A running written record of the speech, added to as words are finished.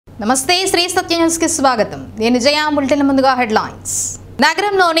నమస్తే శ్రీ సత్య న్యూస్ కి స్వాగతం. నేను జయ. బులెటిన్ ముందుగా హెడ్లైన్స్.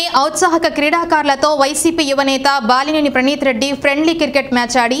 నగరంలోని ఔత్సాహిక క్రీడాకారులతో వైసీపీ యువనేత Balineni Praneeth Reddy friendly cricket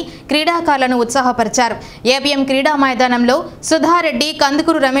match ఆడి క్రీడాకారులను ఉత్సాహపరిచారు. ఏబిఎం క్రీడా మైదానంలో సుధారెడ్డి,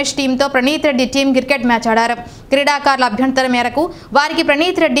 కందుకూరు రమేష్ టీంతో Praneeth Reddy team cricket match ఆడారు. క్రీడాకారుల అభ్యంతరం మేరకు వారికి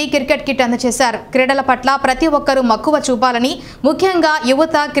ప్రణీత్ రెడ్డి క్రికెట్ కిట్ అందజేశారు. క్రీడల పట్ల ప్రతి ఒక్కరూ మక్కువ చూపాలని, ముఖ్యంగా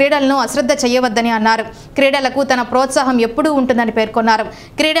యువత క్రీడలను అశ్రద్ధ చేయవద్దని అన్నారు. క్రీడలకు తన ప్రోత్సాహం ఎప్పుడూ ఉంటుందని పేర్కొన్నారు.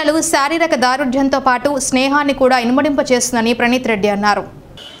 క్రీడలు శారీరక దారుఢ్యంతో పాటు స్నేహాన్ని కూడా ఇనుమడింప చేస్తుందని ప్రణీత్ రెడ్డి అన్నారు.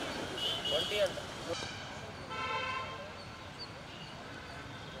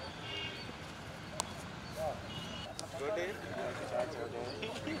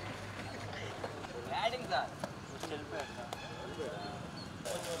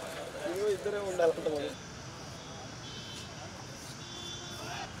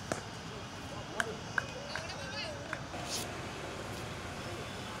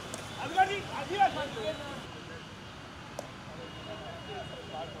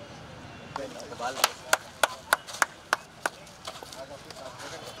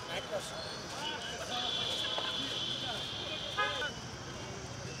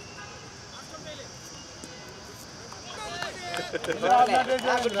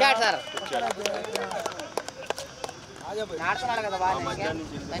 Good cat sir. నాటున్నాడు కదా బాగా.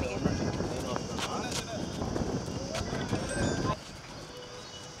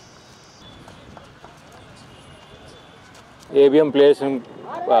 ఏబిఎం ప్లేయర్స్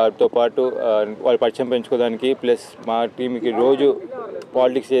తో పాటు వాళ్ళ పరిచయం పెంచుకోవడానికి, ప్లస్ మా టీంకి రోజు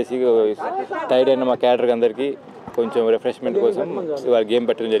పాలిటిక్స్ చేసి టైర్డ్ అయిన మా క్యాడర్కి అందరికీ కొంచెం రిఫ్రెష్మెంట్ కోసం వాళ్ళ గేమ్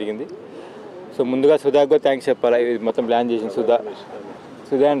పెట్టడం జరిగింది. సో ముందుగా సుధాకు థ్యాంక్స్ చెప్పాలి. ఇది మొత్తం ప్లాన్ చేసింది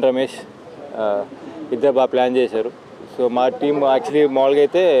సుధా అండ్ రమేష్ ఇద్దరు బాగా ప్లాన్ చేశారు. సో మా టీం యాక్చువల్లీ మామూలుగా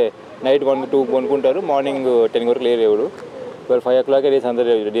అయితే నైట్ 1-2 కొనుక్కుంటారు, మార్నింగ్ 10 వరకు లేరు ఎవరు. వాళ్ళు 5 o'clock రేసి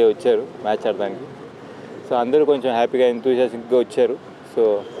అందరూ రెడీ వచ్చారు మ్యాచ్ ఆడడానికి. సో అందరూ కొంచెం హ్యాపీగా ఎంతూజియాస్టిక్గా వచ్చారు. సో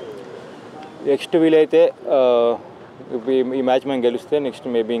నెక్స్ట్ వీలైతే ఈ మ్యాచ్ మనం గెలిస్తే నెక్స్ట్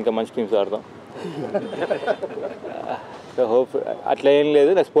మేబీ ఇంకా మంచి టీమ్స్ ఆడదాం. సో హోప్ అట్లా ఏం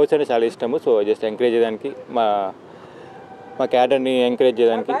లేదు. నాకు స్పోర్ట్స్ అంటే చాలా ఇష్టము. సో జస్ట్ ఎంకరేజ్ చేయడానికి, మా క్యాడర్ని ఎంకరేజ్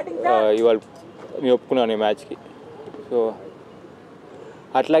చేయడానికి ఇవాళ నేను ఒప్పుకున్నాను ఈ మ్యాచ్కి. సో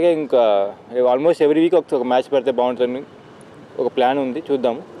అట్లాగే ఇంకా ఆల్మోస్ట్ ఎవ్రీ వీక్ ఒక మ్యాచ్ పెడితే బాగుంటుందని ఒక ప్లాన్ ఉంది.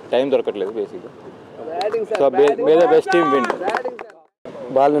 చూద్దాము, టైం దొరకట్లేదు బేసిక్గా. So may the best team win.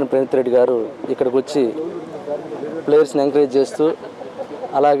 Balineni Praneeth Reddy గారు ఇక్కడికి వచ్చి ప్లేయర్స్ని ఎంకరేజ్ చేస్తూ,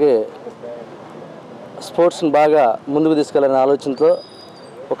 అలాగే స్పోర్ట్స్ని బాగా ముందుకు తీసుకెళ్లాలనే ఆలోచనతో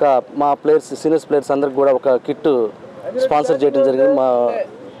మా ప్లేయర్స్, సీనియర్స్ ప్లేయర్స్ అందరికి కూడా ఒక కిట్ స్పాన్సర్ చేయడం జరిగింది. మా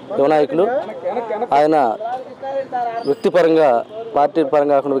యువ నాయకులు ఆయన వ్యక్తిపరంగా, పార్టీ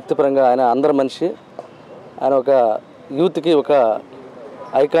పరంగా కాకుండా వ్యక్తిపరంగా ఆయన అందరి మనిషి. ఆయన ఒక యూత్కి ఒక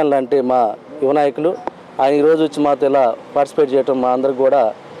ఐకాన్ లాంటి మా యువ నాయకులు. ఆయన ఈరోజు వచ్చి మాతో ఇలా పార్టిసిపేట్ చేయడం మా అందరికి కూడా,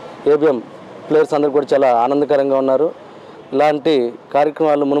 ఏబిఎం ప్లేయర్స్ అందరికి కూడా చాలా ఆనందకరంగా ఉన్నారు. ఇలాంటి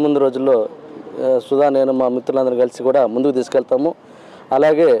కార్యక్రమాలు మునుముందు రోజుల్లో సుధా, నేను, మా మిత్రులందరూ కలిసి కూడా ముందుకు తీసుకెళ్తాము.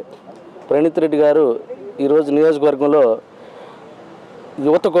 అలాగే ప్రణీత్ రెడ్డి గారు ఈరోజు నియోజకవర్గంలో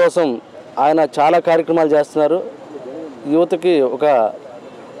యువత కోసం ఆయన చాలా కార్యక్రమాలు చేస్తున్నారు. యువతకి ఒక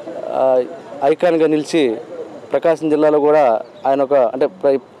ఐకాన్గా నిలిచి ప్రకాశం జిల్లాలో కూడా ఆయన ఒక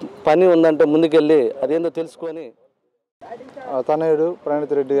పని ఉందంటే ముందుకెళ్ళి అదేందో తెలుసుకొని, తనయుడు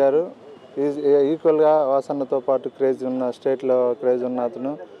ప్రణీత్ రెడ్డి గారు ఈక్వల్గా వాసన్నతో పాటు క్రేజ్ ఉన్న, స్టేట్లో క్రేజ్ ఉన్న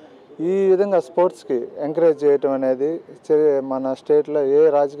అతను ఈ విధంగా స్పోర్ట్స్కి ఎంకరేజ్ చేయటం అనేది మన స్టేట్లో ఏ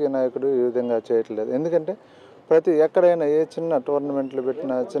రాజకీయ నాయకుడు ఈ విధంగా చేయట్లేదు. ఎందుకంటే ఎక్కడైనా ఏ చిన్న టోర్నమెంట్లు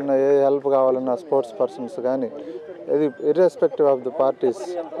పెట్టినా, చిన్న ఏ హెల్ప్ కావాలన్నా స్పోర్ట్స్ పర్సన్స్ కానీ, ఇది ఇర్రెస్పెక్టివ్ ఆఫ్ ది పార్టీస్,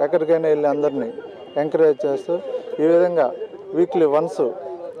 ఎక్కడికైనా వెళ్ళి అందరినీ ఎంకరేజ్ చేస్తూ ఈ విధంగా వీక్లీ వన్స్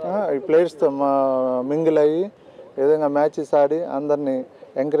ఈ ప్లేయర్స్తో మింగిల్ అయ్యి ఈ విధంగా మ్యాచెస్ ఆడి అందరినీ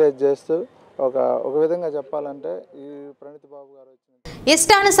ఎంకరేజ్ చేస్తూ ఒక విధంగా చెప్పాలంటే ఈ ప్రణీత్ బాబు గారు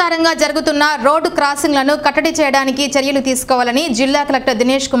ఇష్టానుసారంగా జరుగుతున్న రోడ్డు క్రాసింగ్లను కట్టడి చేయడానికి చర్యలు తీసుకోవాలని జిల్లా కలెక్టర్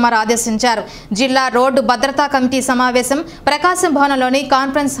దినేష్ కుమార్ ఆదేశించారు. జిల్లా రోడ్డు భద్రతా కమిటీ సమావేశం ప్రకాశం భవనంలోని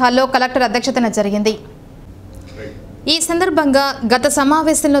కాన్ఫరెన్స్ హాల్లో కలెక్టర్ అధ్యక్షతన జరిగింది. ఈ సందర్భంగా గత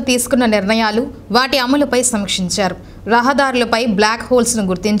సమావేశంలో తీసుకున్న నిర్ణయాలు, వాటి అమలుపై సమీక్షించారు. రహదారులపై బ్లాక్ హోల్స్ను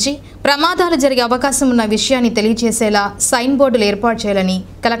గుర్తించి ప్రమాదాలు జరిగే అవకాశం ఉన్న విషయాన్ని తెలియజేసేలా సైన్ బోర్డులు ఏర్పాటు చేయాలని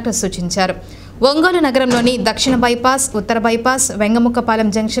కలెక్టర్ సూచించారు. ఒంగోలు నగరంలోని దక్షిణ బైపాస్, ఉత్తర బైపాస్, వెంగముక్కపాలెం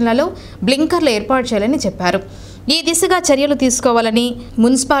జంక్షన్లలో బ్లింకర్లు ఏర్పాటు చేయాలని చెప్పారు. ఈ దిశగా చర్యలు తీసుకోవాలని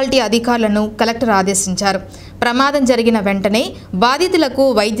మున్సిపాలిటీ అధికారులను కలెక్టర్ ఆదేశించారు. ప్రమాదం జరిగిన వెంటనే బాధితులకు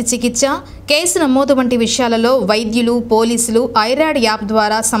వైద్య చికిత్స, కేసు నమోదు వంటి విషయాలలో వైద్యులు, పోలీసులు ఐరాడ్ యాప్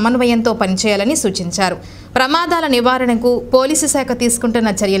ద్వారా సమన్వయంతో పనిచేయాలని సూచించారు. ప్రమాదాల నివారణకు పోలీసు శాఖ తీసుకుంటున్న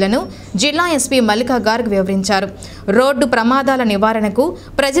చర్యలను జిల్లా ఎస్పీ మల్లికా గార్గ్ వివరించారు. రోడ్డు ప్రమాదాల నివారణకు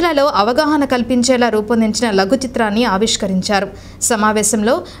ప్రజలలో అవగాహన కల్పించేలా రూపొందించిన లఘు చిత్రాన్ని ఆవిష్కరించారు.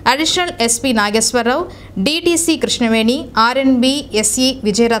 సమావేశంలో additional SP Nageswararao, DTC Krishnaveni, R&B SE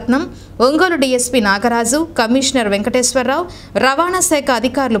Vijayaratnam, Ongole DSP Nagaraju, commissioner Venkateswararao, రవాణా శాఖ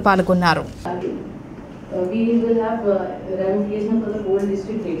అధికారులు పాల్గొన్నారు. We will have ramification for the whole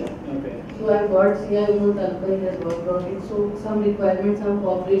district data. Okay. So I got CIO Talpa has worked on it. So some requirements, some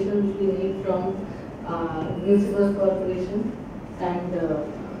cooperation which we need from municipal corporation and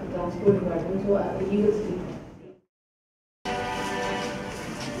transport department. So he will speak.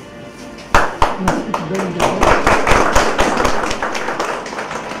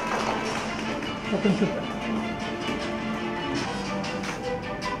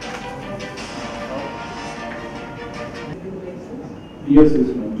 Yes, yes,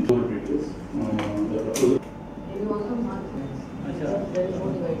 ma'am.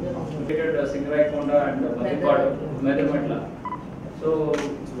 Single Honda and Methamatla. So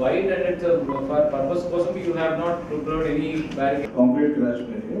it's wide and it's for purpose కోసం you have not prepared any barricade. Concrete crash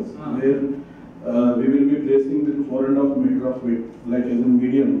barriers where we will be placing with 4.5 meter of width, like as a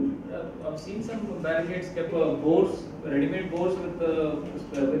medium. I've seen some barricades kept boards, ready-made boards with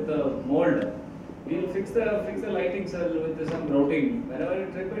mold. We will fix the lighting with some routing. Whenever it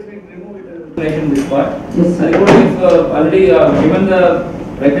requires, we remove it. In this part. Yes. I would have already given the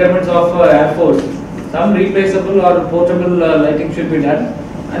requirements of Air Force. Some replaceable or portable lighting should be done.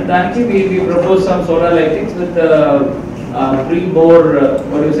 And thankfully, we propose some solar lightings with pre-bore,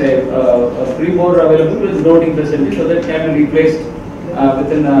 pre-bore available with loading facility, so that can be replaced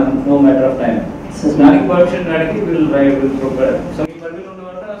within no matter of time. Starting production, we will prepare. Some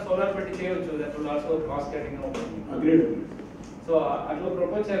solar petti cheyochu, that will also cost cutting out. Agreed. So I will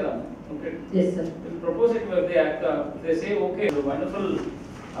propose that. Okay. Yes, sir. We'll propose it where they say okay. The wonderful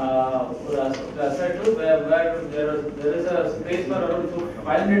asset where there is a space for around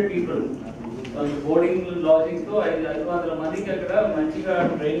 500 people. Boarding lodging so I want మందికి అక్కడ మంచిగా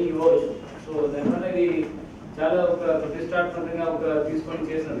training ఇవ్వచ్చు. So దానివల్ల ఇది చాలా ఒక ప్రతిష్టాత్మకంగా ఒక తీసుకొని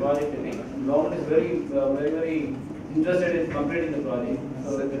చేసిన ప్రాజెక్ట్ ఇది. Government is very interested in completing the project. So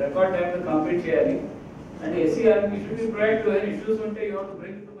with the record time to complete చేయాలి. And SCR we should be proactive. Any issues ఉంటే you have to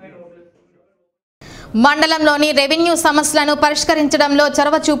bring it to my notice. మండలంలోని revenue సమస్యలను పరిష్కరించడంలో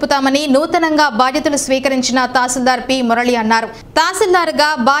చొరవ చూపుతామని నూతనంగా బాధ్యతలు స్వీకరించిన తహసీల్దార్ P Murali అన్నారు. తహసీల్దార్గా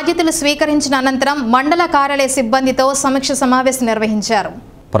బాధ్యతలు స్వీకరించిన అనంతరం మండల కార్యాలయ సిబ్బందితో సమీక్ష సమావేశం నిర్వహించారు.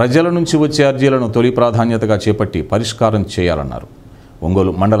 ప్రజల నుంచి వచ్చే అర్జీలను తొలి ప్రాధాన్యతగా చేపట్టి పరిష్కారం చేయాలన్నారు.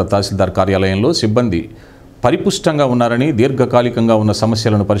 ఒంగోలు మండల తహసీల్దార్ కార్యాలయంలో సిబ్బంది పరిపుష్టంగా ఉన్నారని, దీర్ఘకాలికంగా ఉన్న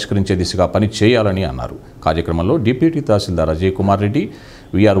సమస్యలను పరిష్కరించే దిశగా పని చేయాలని అన్నారు. కార్యక్రమంలో డిప్యూటీ తహసీల్దార్ అజయ్ కుమార్ రెడ్డి,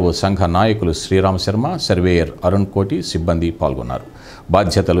 విఆర్ఓ సంఘ నాయకులు శ్రీరామ్ శర్మ, సర్వేయర్ అరుణ్ కోటి సిబ్బంది పాల్గొన్నారు.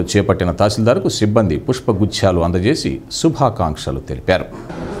 బాధ్యతలు చేపట్టిన తహసీల్దార్కు సిబ్బంది పుష్పగుచ్ఛాలు అందజేసి శుభాకాంక్షలు తెలిపారు.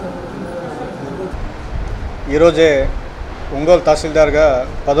 ఈరోజే ఒంగోలు తహసీల్దార్గా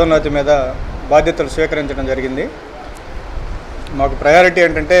పదోన్నతి మీద బాధ్యతలు స్వీకరించడం జరిగింది. మాకు ప్రయారిటీ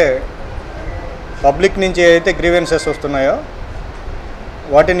ఏంటంటే పబ్లిక్ నుంచి ఏదైతే గ్రీవెన్సెస్ వస్తున్నాయో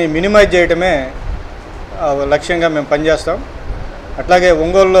వాటిని మినిమైజ్ చేయడమే లక్ష్యంగా మేము పనిచేస్తాం. అట్లాగే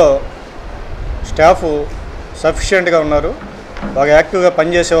ఒంగోలులో స్టాఫ్ సఫిషియెంట్గా ఉన్నారు, బాగా యాక్టివ్గా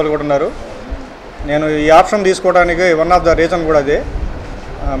పనిచేసే వాళ్ళు కూడా ఉన్నారు. నేను ఈ ఆప్షన్ తీసుకోవడానికి వన్ ఆఫ్ ద రీజన్ కూడా అదే.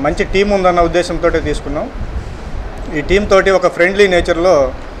 మంచి టీం ఉందన్న ఉద్దేశంతో తీసుకున్నాం. ఈ టీం తోటి ఒక ఫ్రెండ్లీ నేచర్లో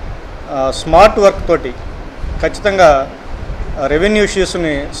స్మార్ట్ వర్క్ తోటి ఖచ్చితంగా రెవెన్యూ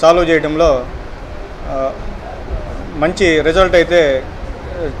ఇష్యూస్ని సాల్వ్ చేయడంలో మంచి రిజల్ట్ అయితే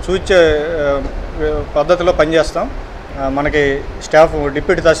చూచే పద్ధతిలో పనిచేస్తాం. మనకి స్టాఫ్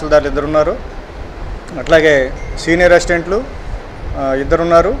డిప్యూటీ తహసీల్దార్లు 2 ఉన్నారు, అట్లాగే సీనియర్ అసిస్టెంట్లు 2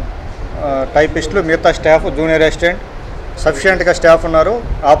 ఉన్నారు, టైపిస్టులు, మిగతా స్టాఫ్ జూనియర్ అసిస్టెంట్ సఫిషియెంట్గా స్టాఫ్ ఉన్నారు,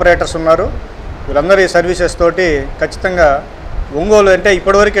 ఆపరేటర్స్ ఉన్నారు. వీళ్ళందరూ ఈ సర్వీసెస్ తోటి ఖచ్చితంగా ఒంగోలు అంటే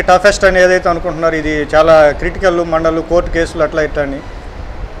ఇప్పటివరకు టఫెస్ట్ అని ఏదైతే అనుకుంటున్నారో ఇది చాలా క్రిటికల్ మండలు, కోర్టు కేసులు అట్లా ఇట్లా అని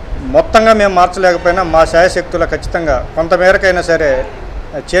మొత్తంగా మేము మార్చలేకపోయినా మా శాయశక్తుల ఖచ్చితంగా కొంతమేరకైనా సరే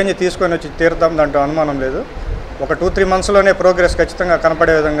చేంజ్ తీసుకొని వచ్చి తీరుతాం, దాంట్లో అనుమానం లేదు. ఒక 2-3 మంత్స్లోనే ప్రోగ్రెస్ ఖచ్చితంగా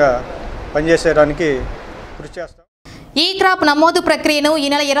కనపడే విధంగా పనిచేసేయడానికి కృషి చేస్తాం. ఈ క్రాప్ నమోదు ప్రక్రియను ఈ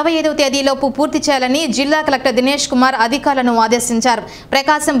నెల 25వ తేదీలోపు పూర్తి చేయాలని జిల్లా కలెక్టర్ దినేష్ కుమార్ అధికారులను ఆదేశించారు.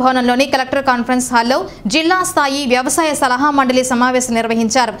 ప్రకాశం భవనంలోని కలెక్టర్ కాన్ఫరెన్స్ హాల్లో జిల్లా స్థాయి వ్యవసాయ సలహా మండలి సమావేశం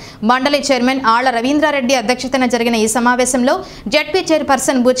నిర్వహించారు. మండలి చైర్మన్ ఆళ్ల రవీంద్రారెడ్డి అధ్యక్షతన జరిగిన ఈ సమావేశంలో జడ్పీ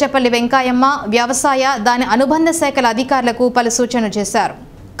చైర్పర్సన్ బూచెపల్లి వెంకాయమ్మ వ్యవసాయ దాని అనుబంధ శాఖల అధికారులకు పలు సూచనలు చేశారు.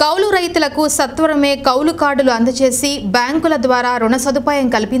 కౌలు రైతులకు సత్వరమే కౌలు కార్డులు అందజేసి బ్యాంకుల ద్వారా రుణ సదుపాయం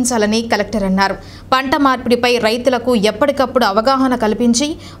కల్పించాలని కలెక్టర్ అన్నారు. పంట మార్పిడిపై రైతులకు ఎప్పటికప్పుడు అవగాహన కల్పించి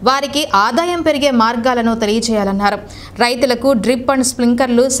వారికి ఆదాయం పెరిగే మార్గాలను తెలియజేయాలన్నారు. రైతులకు డ్రిప్ అండ్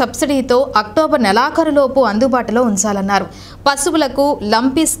స్ప్రింక్లర్లు సబ్సిడీతో అక్టోబర్ నెలాఖరులోపు అందుబాటులో ఉంచాలన్నారు. పశువులకు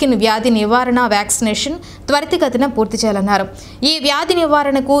లంపీ స్కిన్ వ్యాధి నివారణ వ్యాక్సినేషన్ త్వరితగతిన పూర్తి చేయాలన్నారు. ఈ వ్యాధి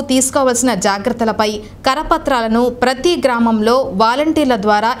నివారణకు తీసుకోవాల్సిన జాగ్రత్తలపై కరపత్రాలను ప్రతి గ్రామంలో వాలంటీర్ల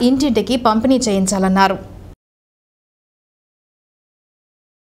ద్వారా ఇంటింటికి పంపిణీ చేయించాలన్నారు.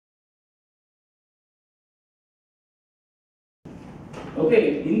 ఓకే,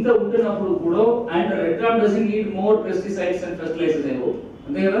 ఇంత ఉంటున్నప్పుడు కూడా and red crop doesn't need more pesticides and fertilisers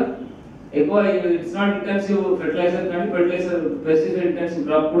అంతే కదా. ఎక్కువ ఇట్స్ నాట్ ఇంటెన్సివ్ ఫెర్టిలైజర్ కానీ ఫెర్టిలైజర్ పెస్టిసైడ్ ఇంటెన్సివ్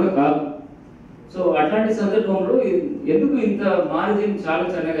క్రాప్ కూడా కాదు. సో అట్లాంటి సందర్భంలో ఎందుకు ఇంత మార్జిన్ చాలా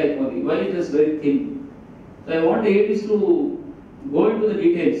చిన్నగా అయిపోయింది? Why it is very thin. So I want APIs to go into the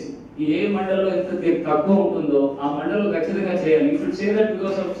details. ఏ మండలంలో ఎంత తక్కువ ఉంటుందో ఆ మండలంలో ఖచ్చితంగా చేయాలి. You should say that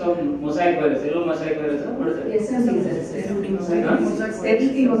because of some mosaic virus. Yellow mosaic virus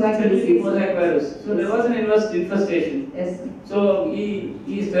mosaic virus. So there was an infestation. So ఈ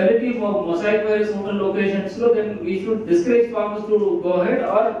sterility mosaic virus ఉన్న లొకేషన్స్ లో then we should discourage farmers to go ahead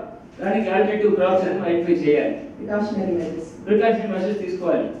are దానికి alternative crops అని identify చేయాలి. Precautionary measures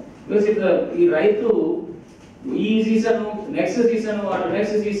తీసుకోవాలి. Because ఈ రైతు ఈ season next season are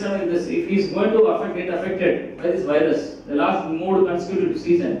next season if he is going to get affected by this virus the last 3 consecutive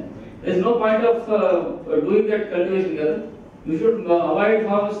season, there is no point of doing that cultivation together. You should avoid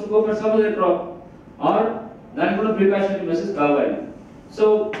farmers to go for some other crop or దానికి కూడా precautionary measures కావాలి. So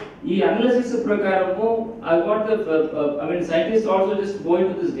ఈ analysis ప్రకారము I want the scientists also just go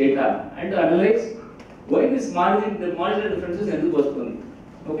into this data and analyze why this marginal differences ఎందుకు వస్తుంది.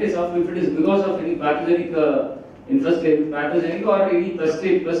 Okay, so if it is because of any pathogenic pathogenic or any pest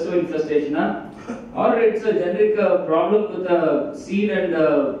infestation, or it's a generic problem with the seed and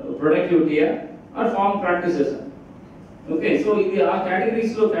productivity or farm practices. Okay, so in the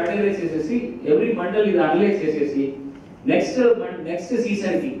categories lo categorize chesesi every mandal is analyze chesesi next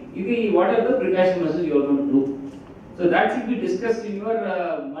season ki idi what are the precaution measures you are going to do. So that should be discussed in your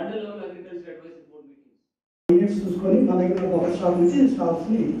mandal level agriculture advisory board meetings. చూసుకొని మన దగ్గర buffer stock నుంచి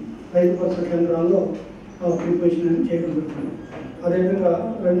స్టాక్స్ని రైతు భరోసా కేంద్రాల్లో preparation అని చేయడం జరుగుతుంది. అదేవిధంగా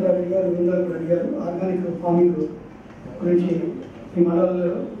రవీంద్రారెడ్డి గారు అడిగారు ఆర్గానిక్ ఫార్మింగ్ గురించి ఈ మండల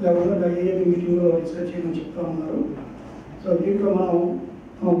లెవెల్లో ఏఏబీ మీటింగ్లో రీసెర్చ్ చేయమని చెప్తా ఉన్నారు. సో దీంట్లో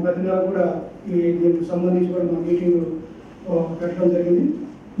మనం ప్రతి నెల కూడా దీనికి సంబంధించి కూడా మన మీటింగ్ పెట్టడం జరిగింది.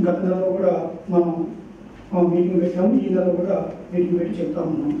 గత నెలలో కూడా మనం మీటింగ్ పెట్టాము, ఈ నెలలో కూడా మీటింగ్ పెట్టి చెప్తా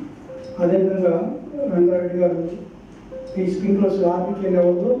ఉన్నాం. అదేవిధంగా రంగారెడ్డి గారు ఈ స్ప్రింక్లర్స్ ఆర్బీకే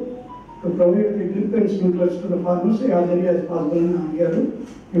లెవెల్లో provide the drip and sprinklers to the farmers as early as possible అని అడిగారు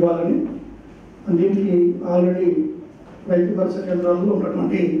ఇవ్వాలని. దీనికి ఆల్రెడీ రైతు భరోసా కేంద్రాల్లో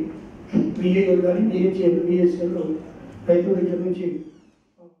ఉన్నటువంటి విఏలు కానీ బిహెచ్ఏలు బిఎస్ఏలు రైతుల దగ్గర నుంచి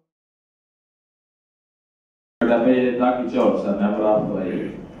 75 దాకా ఇచ్చేవారు సార్ నెంబర్ ఆఫ్.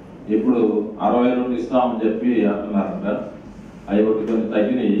 ఇప్పుడు 62 ఇస్తామని చెప్పి అంటున్నారంట. అవి ఒకటి కొన్ని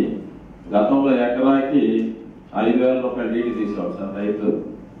తగ్గినాయి. గతంలో ఎకరాకి 5,000 రూపాయలు డీటీ తీసేవాడు సార్ రైతు.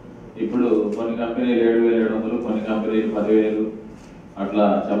 ఇప్పుడు కొన్ని కంపెనీలు 7,700, కొన్ని కంపెనీలు 10,000 అట్లా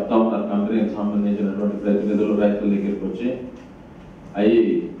చెప్తా ఉన్నారు. కంపెనీకి సంబంధించినటువంటి ప్రతినిధులు రైతుల దగ్గరికి వచ్చి అవి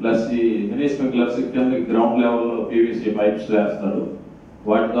ప్లస్ ఈ మినీ స్ప్రింక్లర్స్ కింద గ్రౌండ్ లెవెల్లో పీవీసీ పైప్స్ వేస్తారు.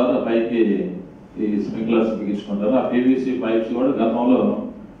 వాటి ద్వారా పైకి ఈ స్ప్రింక్లర్స్ బిగించుకుంటారు. ఆ పీవీసీ పైప్స్ కూడా గతంలో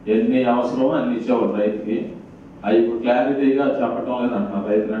ఎన్ని అవసరమో అన్ని ఇచ్చేవాడు రైతుకి. అవి ఇప్పుడు క్లారిటీగా చెప్పటం లేదు అంటున్నారు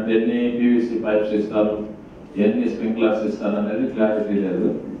రైతులు. అంటే ఎన్ని పీవీసీ పైప్స్ ఇస్తారు, ఎన్ని స్ప్రింక్లర్స్ ఇస్తారు అనేది క్లారిటీ లేదు.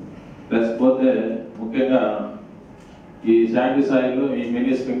 ప్లస్ పోతే ముఖ్యంగా ఈ శాండీ సాయిల్ ఈ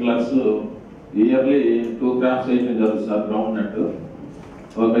మినీ స్ప్రింక్లర్స్ ఇయర్లీ 2 గ్రామ్స్ వేయడం జరుగుతుంది సార్ గ్రౌండ్ నెట్.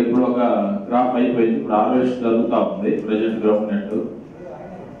 ఇప్పుడు ఒక క్రాప్ అయిపోయింది, ఇప్పుడు హార్వెస్ట్ జరుగుతూ ఉంది ప్రజెంట్ గ్రౌండ్ నెట్.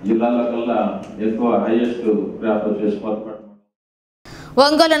 జిల్లాలో కల్లా ఎక్కువ హైయెస్ట్ క్రాప్ వచ్చేసి పొరపాటు.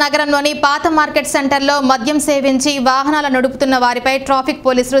 ఒంగోలు నగరంలోని పాత మార్కెట్ సెంటర్లో మద్యం సేవించి వాహనాలు నడుపుతున్న వారిపై ట్రాఫిక్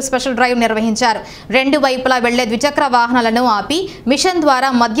పోలీసులు స్పెషల్ డ్రైవ్ నిర్వహించారు. 2 వైపులా వెళ్లే ద్విచక్ర వాహనాలను ఆపి మిషన్ ద్వారా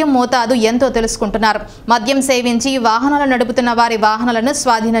మద్యం మోతాదు ఎంతో తెలుసుకుంటున్నారు. మద్యం సేవించి వాహనాలు నడుపుతున్న వారి వాహనాలను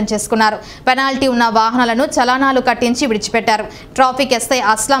స్వాధీనం చేసుకున్నారు. పెనాల్టీ ఉన్న వాహనాలను చలానాలు కట్టించి విడిచిపెట్టారు. ట్రాఫిక్ ఎస్ఐ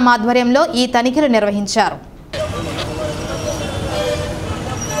అస్లాం ఆధ్వర్యంలో ఈ తనిఖీలు నిర్వహించారు.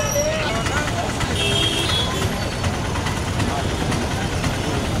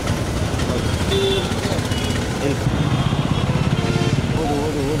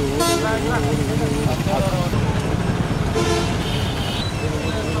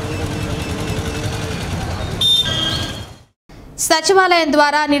 సచివాలయం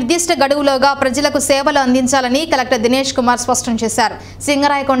ద్వారా నిర్దిష్ట గడువులోగా ప్రజలకు సేవలు అందించాలని కలెక్టర్ దినేష్ కుమార్ స్పష్టం చేశారు.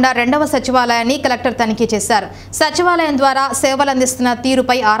 సింగరాయకొండ 2వ సచివాలయాన్ని కలెక్టర్ తనిఖీ చేశారు. సచివాలయం ద్వారా సేవలు అందిస్తున్న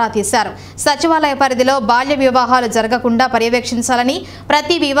తీరుపై ఆరా తీశారు. సచివాలయ పరిధిలో బాల్య వివాహాలు జరగకుండా పర్యవేక్షించాలని,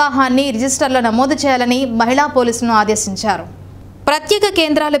 ప్రతి వివాహాన్ని రిజిస్టర్లో నమోదు చేయాలని మహిళా పోలీసులను ఆదేశించారు. ప్రత్యేక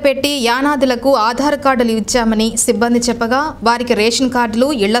కేంద్రాలు పెట్టి యానాదులకు ఆధార్ కార్డులు ఇచ్చామని సిబ్బంది చెప్పగా వారికి రేషన్ కార్డులు,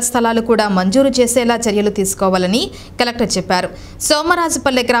 ఇళ్ల స్థలాలు కూడా మంజూరు చేసేలా చర్యలు తీసుకోవాలని కలెక్టర్ చెప్పారు.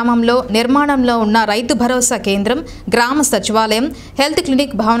 సోమరాజుపల్లె గ్రామంలో నిర్మాణంలో ఉన్న రైతు భరోసా కేంద్రం, గ్రామ సచివాలయం, హెల్త్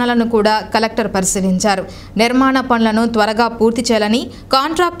క్లినిక్ భవనాలను కూడా కలెక్టర్ పరిశీలించారు. నిర్మాణ పనులను త్వరగా పూర్తి చేయాలని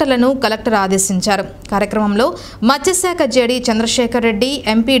కాంట్రాక్టర్లను కలెక్టర్ ఆదేశించారు. కార్యక్రమంలో మత్స్యశాఖ జేడీ చంద్రశేఖర్ రెడ్డి,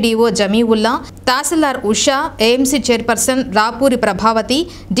 ఎంపీడీఓ జమీవుల్లా, తహసీల్దార్ Usha, AMC chairperson Rapuri Prabhavati,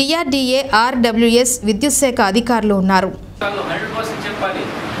 DRDA, RWS, విద్యుత్ శాఖ అధికారులు ఉన్నారు.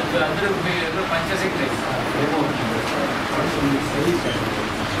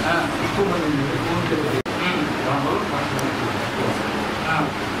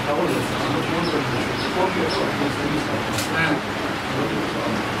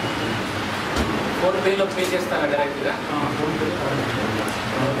 ఫోన్ పేలో పే చేస్తారా డైరెక్ట్గా?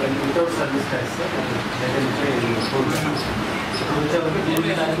 వితౌట్ సర్వీస్ ట్యాక్స్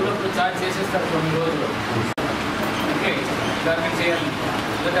ఇప్పుడు చార్జ్ చేసేస్తారు కొన్ని రోజులు. ఓకే, దాన్ని చేయాలి.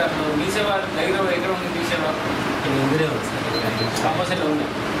 మీ సేవ దగ్గర ఎక్కడ ఉంది? మీ సేవ కంపల్సరీలో ఉంది.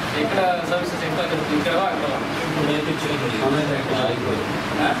 ఎక్కడ సర్వీసెస్ ఎక్కువ ఇక్కడ అక్కడ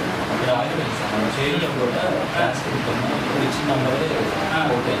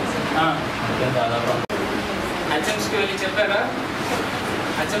హెచ్ఎంస్కి వెళ్ళి చెప్పారా?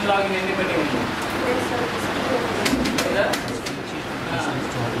 హెచ్ఎం లాగిన్ ఎన్ని పెట్టి ఉంది లేదా?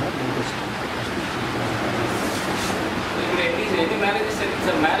 ఇప్పుడు ఎన్ని మ్యారేజెస్ జరిగింది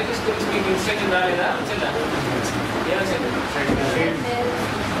సార్? మ్యారేజెస్ గురించి మీకు ఇన్స్ట్రక్షన్ రాలేదా? వచ్చిందా? ఏమొచ్చింది?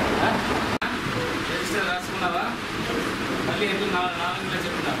 రిజిస్టర్ రాసుకున్నావా? మళ్ళీ ఎప్పుడు 4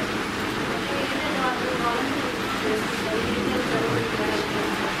 చెప్తున్నా.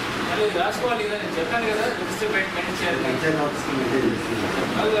 మళ్ళీ రాసుకోవాలి కదా, నేను చెప్పాను కదా రిజిస్టర్ మెయింటైన్ చేయాలి.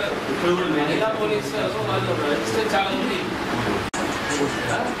 మహిళా పోలీసు వాళ్ళు రిజిస్టర్ చాలా ఉంది.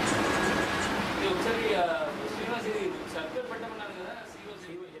 ఒకసారి శ్రీనివాస్ ఇది సర్టిఫికేట్ పెట్టమన్నారు కదా.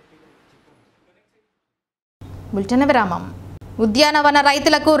 బులెటిన్ విరామం. ఉద్యానవన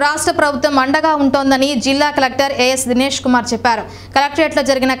రైతులకు రాష్ట్ర ప్రభుత్వం అండగా ఉంటోందని జిల్లా కలెక్టర్ ఏఎస్ దినేష్ కుమార్ చెప్పారు. కలెక్టరేట్లో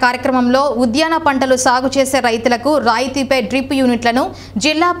జరిగిన కార్యక్రమంలో ఉద్యాన పంటలు సాగు చేసే రైతులకు రాయితీపై డ్రిప్ యూనిట్లను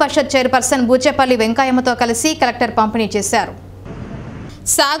జిల్లా పరిషత్ చైర్పర్సన్ బూచేపల్లి వెంకయ్యమ్మతో కలిసి కలెక్టర్ పంపిణీ చేశారు.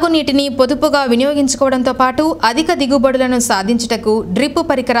 సాగునీటిని పొదుపుగా వినియోగించుకోవడంతో పాటు అధిక దిగుబడులను సాధించుటకు డ్రిప్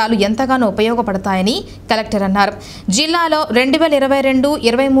పరికరాలు ఎంతగానో ఉపయోగపడతాయని కలెక్టర్ అన్నారు. జిల్లాలో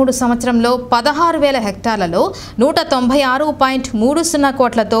 2022-23 సంవత్సరంలో 16,000 హెక్టార్లలో 196.30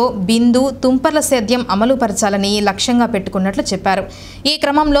 కోట్లతో బిందు, తుంపర్ల సేద్యం అమలుపరచాలని లక్ష్యంగా పెట్టుకున్నట్లు చెప్పారు. ఈ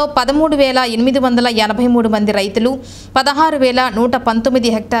క్రమంలో 13,883 మంది రైతులు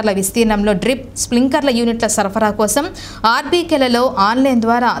 16,119 హెక్టార్ల విస్తీర్ణంలో డ్రిప్, స్ప్రింక్లర్ల యూనిట్ల సరఫరా కోసం ఆర్బీకేలలో ఆన్లైన్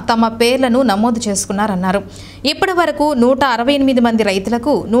ద్వారా తమ పేర్లను నమోదు చేసుకున్నారన్నారు. ఇప్పటి వరకు 168 మంది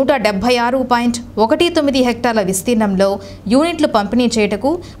రైతులకు 176.19 హెక్టార్ల విస్తీర్ణంలో యూనిట్లు పంపిణీ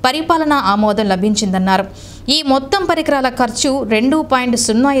చేయుటకు పరిపాలనా ఆమోదం లభించిందన్నారు. ఈ మొత్తం పరికరాల ఖర్చు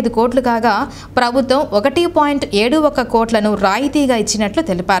 2.05 కోట్లు కాగా ప్రభుత్వం 1.71 కోట్లను రాయితీగా ఇచ్చినట్లు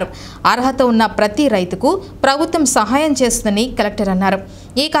తెలిపారు. అర్హత ఉన్న ప్రతి రైతుకు ప్రభుత్వం సహాయం చేస్తుందని కలెక్టర్ అన్నారు.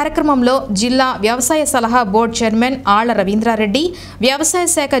 ఈ కార్యక్రమంలో జిల్లా వ్యవసాయ సలహా బోర్డు చైర్మన్ ఆళ్ల రవీంద్రారెడ్డి, వ్యవసాయ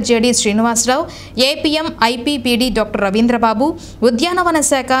శాఖ JD Srinivasarao, APM ఐపీపీడీ doctor Ravindra Babu, ఉద్యానవన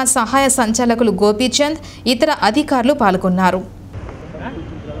శాఖ సహాయ సంచాలకులు గోపీచంద్, ఇతర అధికారులు పాల్గొన్నారు.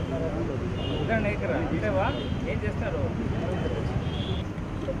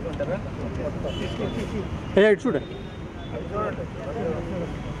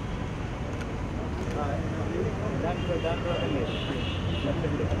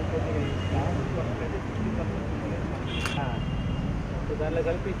 దానిలో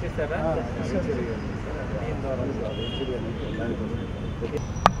కలిపి ఇచ్చేస్తారా?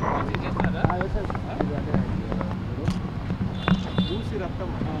 చూసి రక్తం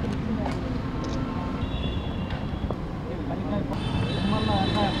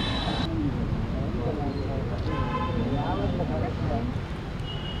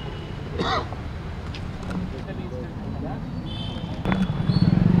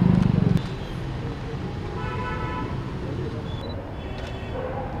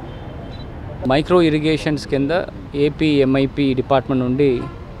మైక్రో ఇరిగేషన్స్ కింద ఏపీ ఎంఐపి డిపార్ట్మెంట్ నుండి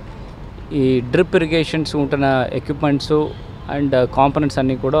ఈ డ్రిప్ ఇరిగేషన్స్ ఉంటున్న ఎక్విప్మెంట్స్ అండ్ కాంపోనెంట్స్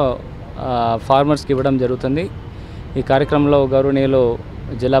అన్నీ కూడా ఫార్మర్స్కి ఇవ్వడం జరుగుతుంది. ఈ కార్యక్రమంలో గౌరవనీయులు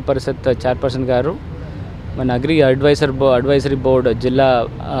జిల్లా పరిషత్ చైర్పర్సన్ గారు, మన అగ్రి అడ్వైజరీ బోర్డ్ జిల్లా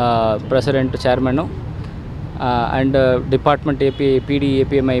president chairman and department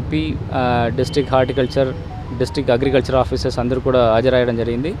APMIP district horticulture, district agriculture officers అందరూ కూడా హాజరయ్యడం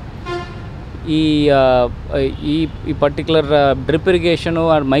జరిగింది. ఈ particular drip irrigation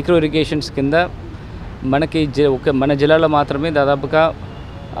are micro irrigations కింద మనకి మన జిల్లాలో మాత్రమే దాదాపుగా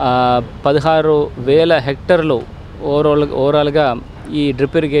 16,000 హెక్టర్లు ఓవరాల్గా ఈ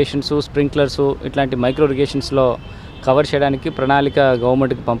డ్రిప్ ఇరిగేషన్స్, స్ప్రింక్లర్స్ ఇట్లాంటి మైక్రో ఇరిగేషన్స్లో కవర్ చేయడానికి ప్రణాళిక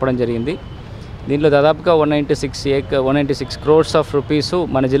గవర్నమెంట్కి పంపడం జరిగింది. దీంట్లో దాదాపుగా 196 crores ఆఫ్ రూపీస్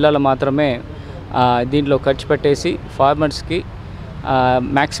మన జిల్లాలో మాత్రమే దీంట్లో ఖర్చు పెట్టేసి ఫార్మర్స్కి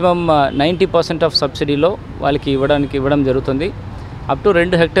మ్యాక్సిమం 90% ఆఫ్ సబ్సిడీలో వాళ్ళకి ఇవ్వడం జరుగుతుంది. అప్ టు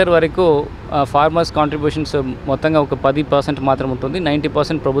 2 హెక్టర్ వరకు ఫార్మర్స్ కాంట్రిబ్యూషన్స్ మొత్తంగా ఒక 10% మాత్రం ఉంటుంది.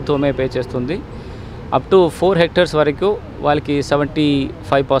 90% ప్రభుత్వమే పే చేస్తుంది. అప్ టు 4 హెక్టర్స్ వరకు వాళ్ళకి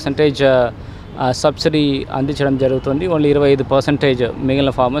 75% సబ్సిడీ అందించడం జరుగుతుంది. ఓన్లీ 25%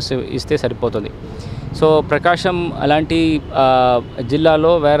 మిగిలిన ఫార్మర్స్ ఇస్తే సరిపోతుంది. సో ప్రకాశం అలాంటి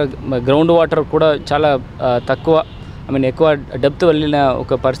జిల్లాలో వేరే గ్రౌండ్ వాటర్ కూడా చాలా తక్కువ, ఎక్కువ డెప్త్ వెళ్ళిన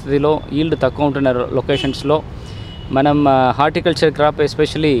ఒక పరిస్థితిలో, ఈల్డ్ తక్కువ ఉంటున్న లొకేషన్స్లో మనం హార్టికల్చర్ క్రాప్,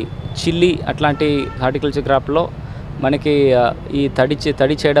 ఎస్పెషలీ చిల్లీ అట్లాంటి హార్టికల్చర్ క్రాప్లో మనకి ఈ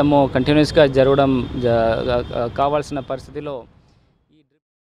తడి చేయడము కంటిన్యూస్గా జరగడం కావాల్సిన పరిస్థితిలో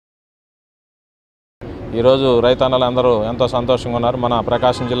ఈరోజు రైతన్నలందరూ ఎంతో సంతోషంగా ఉన్నారు. మన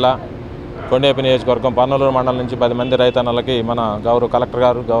ప్రకాశం జిల్లా కొండేపి నియోజకవర్గం పన్నలూరు మండలం నుంచి 10 మంది రైతన్నలకి మన గౌరవ కలెక్టర్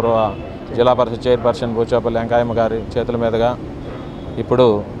గారు, గౌరవ జిల్లా పరిషత్ చైర్పర్సన్ బూచేపల్లి వెంకాయమ్మ గారి చేతుల మీదుగా ఇప్పుడు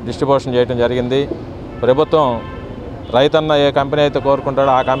డిస్ట్రిబ్యూషన్ చేయడం జరిగింది. ప్రభుత్వం రైతన్న ఏ కంపెనీ అయితే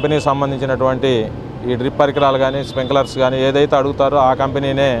కోరుకుంటాడో ఆ కంపెనీకి సంబంధించినటువంటి ఈ డ్రిప్ పరికరాలు కానీ, స్ప్రింక్లర్స్ కానీ ఏదైతే అడుగుతారో ఆ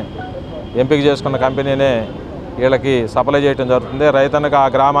కంపెనీనే, ఎంపిక చేసుకున్న కంపెనీనే వీళ్ళకి సప్లై చేయడం జరుగుతుంది. రైతన్నకు ఆ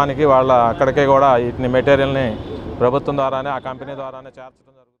గ్రామానికి వాళ్ళ అక్కడికే కూడా వీటిని మెటీరియల్ని ప్రభుత్వం ద్వారానే, ఆ కంపెనీ ద్వారానే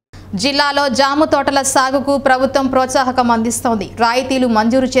చేర్చడం జరుగుతుంది. జిల్లాలో జాము తోటల సాగుకు ప్రభుత్వం ప్రోత్సాహకం అందిస్తోంది. రాయితీలు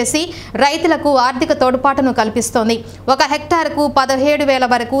మంజూరు చేసి రైతులకు ఆర్థిక తోడ్పాటును కల్పిస్తోంది. 1 హెక్టార్కు 17,000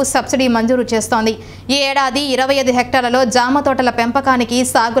 వరకు సబ్సిడీ మంజూరు చేస్తోంది. ఈ ఏడాది 25 హెక్టార్లలో జామ తోటల పెంపకానికి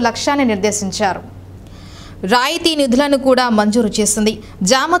సాగు లక్ష్యాన్ని నిర్దేశించారు. రాయితీ నిధులను కూడా మంజూరు చేసింది.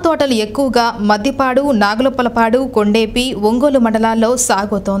 జామ తోటలు ఎక్కువగా మద్దిపాడు, నాగులపలపాడు, కొండేపి, ఒంగోలు మండలాల్లో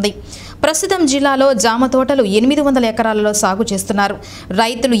సాగుతోంది. ప్రస్తుతం జిల్లాలో జామ తోటలు 800 ఎకరాలలో సాగు చేస్తున్నారు.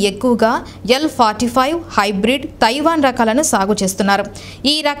 రైతులు ఎక్కువగా L45 హైబ్రిడ్, తైవాన్ రకాలను సాగు చేస్తున్నారు.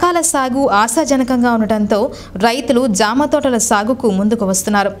 ఈ రకాల సాగు ఆశాజనకంగా ఉండటంతో రైతులు జామ తోటల సాగుకు ముందుకు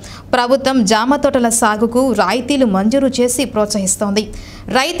వస్తున్నారు. ప్రభుత్వం జామ తోటల సాగుకు రాయితీలు మంజూరు చేసి ప్రోత్సహిస్తోంది.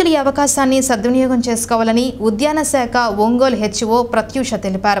 రైతులు ఈ అవకాశాన్ని సద్వినియోగం చేసుకోవాలని ఉద్యాన శాఖ ఒంగోలు హెచ్ఓ ప్రత్యూష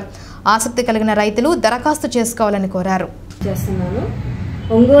తెలిపారు. ఆసక్తి కలిగిన రైతులు దరఖాస్తు చేసుకోవాలని కోరారు.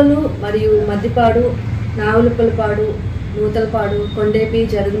 ఒంగోలు మరియు మద్దిపాడు, నాగులపలపాడు, నూతలపాడు, కొండేపి,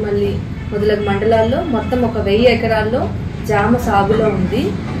 జరుగుమల్లి మొదలగు మండలాల్లో మొత్తం 1000 ఎకరాల్లో జామ సాగులో ఉంది.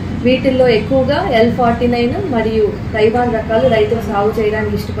 వీటిల్లో ఎక్కువగా L49 మరియు తైవాన్ రకాలు రైతులు సాగు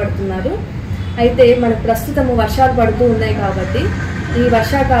చేయడానికి ఇష్టపడుతున్నారు. అయితే మనకు ప్రస్తుతము వర్షాలు పడుతూ ఉన్నాయి కాబట్టి ఈ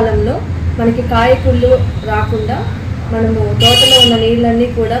వర్షాకాలంలో మనకి కాయకుళ్ళు రాకుండా మనము తోటలో ఉన్న నీళ్ళన్నీ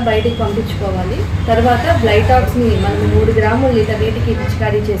కూడా బయటికి పంపించుకోవాలి. తర్వాత బ్లైటాక్స్ని మనము 3 గ్రాముల లీటర్ నీటికి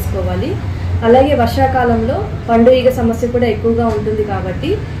పిచికారీ చేసుకోవాలి. అలాగే వర్షాకాలంలో పండు ఈగ సమస్య కూడా ఎక్కువగా ఉంటుంది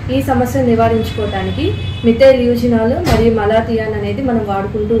కాబట్టి ఈ సమస్యను నివారించుకోవడానికి మిథైల్ యూజినాల్ మరియు మలాథియాన్ అనేది మనం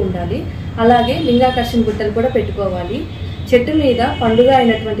వాడుకుంటూ ఉండాలి. అలాగే లింగాకర్షణ బుట్టలు కూడా పెట్టుకోవాలి. చెట్టు మీద పండుగ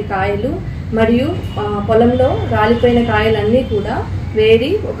అయినటువంటి కాయలు మరియు పొలంలో రాలిపోయిన కాయలన్నీ కూడా వేడి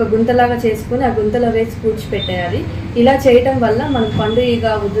ఒక గుంతలాగా చేసుకుని ఆ గుంతలో వేసి పూడ్చిపెట్టేయాలి. ఇలా చేయటం వల్ల మనం పండు ఈగ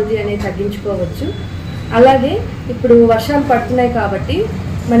ఉధృతి అనేది తగ్గించుకోవచ్చు. అలాగే ఇప్పుడు వర్షాలు పడుతున్నాయి కాబట్టి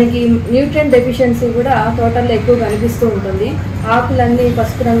మనకి న్యూట్రియంట్ డెఫిషియన్సీ కూడా తోటల్లో ఎక్కువ కనిపిస్తూ ఉంటుంది. ఆకులన్నీ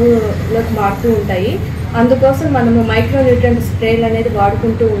పసుపు రంగులోకి మారుతూ ఉంటాయి. అందుకోసం మనము మైక్రో న్యూట్రియంట్ స్ప్రేలు అనేది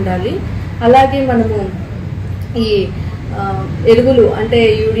వాడుకుంటూ ఉండాలి. అలాగే మనము ఈ ఎరువులు అంటే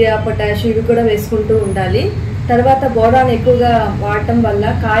యూరియా, పొటాష్ ఇవి కూడా వేసుకుంటూ ఉండాలి. తర్వాత బోరాన్ ఎక్కువగా వాడటం వల్ల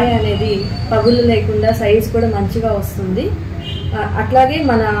కాయ అనేది పగులు లేకుండా సైజ్ కూడా మంచిగా వస్తుంది. అట్లాగే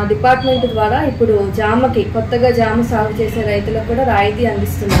మన డిపార్ట్మెంట్ ద్వారా ఇప్పుడు జామకి కొత్తగా జామ సాగు చేసే రైతులకు కూడా రాయితీ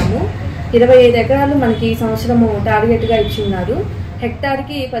అందిస్తున్నాము. 25 ఎకరాలు మనకి ఈ సంవత్సరము టార్గెట్గా ఇచ్చున్నారు.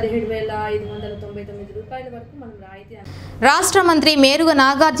 హెక్టార్కి 17,599 రూపాయల వరకు మనం రాయితీ. రాష్ట్ర మంత్రి మేరుగ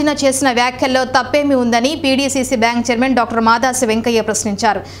నాగార్జున చేసిన వ్యాఖ్యల్లో తప్పేమీ ఉందని PDCC bank chairman doctor Madasi Venkaiah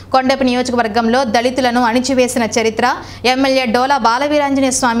ప్రశ్నించారు. కొండపి నియోజకవర్గంలో దళితులను అణిచివేసిన చరిత్ర ఎమ్మెల్యే డోలా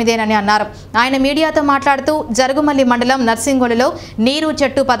బాలవీరాంజనేయ స్వామిదేనని అన్నారు. ఆయన మీడియాతో మాట్లాడుతూ జరుగుమల్లి మండలం నర్సింగోలులో నీరు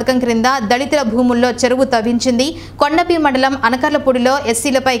చెట్టు పథకం క్రింద దళితుల భూముల్లో చెరువు తవ్వించింది, కొండపి మండలం అనకర్లపూడిలో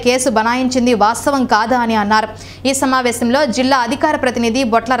ఎస్సీలపై కేసు బనాయించింది వాస్తవం కాదా అని అన్నారు. ఈ సమావేశంలో జిల్లా అధికార ప్రతినిధి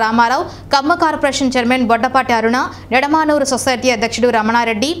బొట్ల రామారావు, కమ్మ కార్పొరేషన్ చైర్మన్ బొడ్డపాటి అరుణ, నెడమానూరు సొసైటీ అధ్యక్షుడు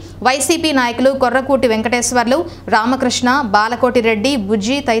రమణారెడ్డి, వైసీపీ నాయకులు కొర్రకూటి వెంకటేశ్వర్లు, రామకృష్ణ, బాలకోటి రెడ్డి,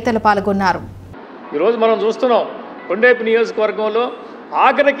 బుజ్జి తదితరులు పాల్గొన్నారు. ఈరోజు మనం చూస్తున్నాం కొండేపి నియోజకవర్గంలో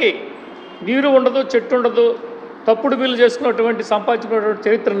ఆఖరికి నీరు ఉండదు, చెట్టు ఉండదు, తప్పుడు బిల్లు చేసుకున్నటువంటి సంపాదించుకున్నటువంటి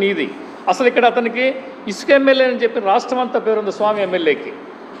చరిత్ర నీది. అసలు ఇక్కడ అతనికి ఇసుక ఎమ్మెల్యే అని చెప్పి రాష్ట్రం అంతా పేరుంది స్వామి ఎమ్మెల్యేకి.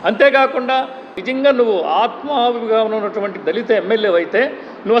 అంతేకాకుండా నిజంగా నువ్వు ఆత్మాభిమానం ఉన్నటువంటి దళిత ఎమ్మెల్యే అయితే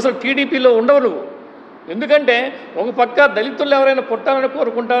నువ్వు అసలు టీడీపీలో ఉండవు నువ్వు. ఎందుకంటే ఒక పక్క దళితులు ఎవరైనా పుట్టాలని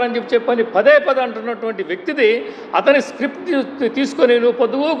కోరుకుంటారని చెప్పని పదే పదే అంటున్నటువంటి వ్యక్తిది అతని స్క్రిప్ట్ తీసుకొని నువ్వు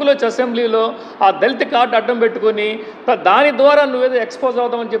పొద్దుగూకులో అసెంబ్లీలో ఆ దళిత కార్డు అడ్డం పెట్టుకొని దాని ద్వారా నువ్వేదో ఎక్స్పోజ్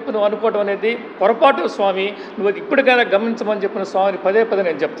అవుతామని చెప్పి నువ్వు అనుకోవడం అనేది పొరపాటు స్వామి. నువ్వు ఇప్పటికైనా గమనించమని చెప్పిన స్వామిని పదే పదే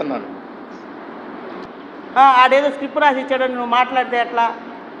నేను చెప్తున్నాను. ఆడేదో స్క్రిప్ట్ రాసి ఇచ్చాడని నువ్వు మాట్లాడితే ఎట్లా?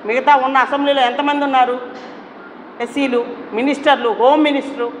 మిగతా ఉన్న అసెంబ్లీలో ఎంతమంది ఉన్నారు? ఎస్సీలు, మినిస్టర్లు, హోమ్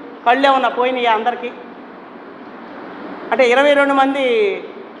మినిస్టరు కళ్ళు ఏమన్నా పోయినాయి అందరికీ? అంటే 22 మంది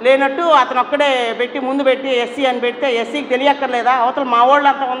లేనట్టు అతను ఒక్కడే ముందు పెట్టి ఎస్సీ అని పెడితే ఎస్సీకి తెలియక్కర్లేదా? అవతల మా వాళ్ళు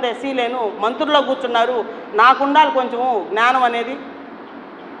అంత ఉంది ఎస్సీ లేను, మంత్రుల్లో కూర్చున్నారు, నాకుండాలి కొంచెము జ్ఞానం అనేది.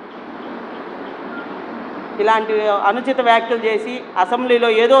 ఇలాంటి అనుచిత వ్యాఖ్యలు చేసి అసెంబ్లీలో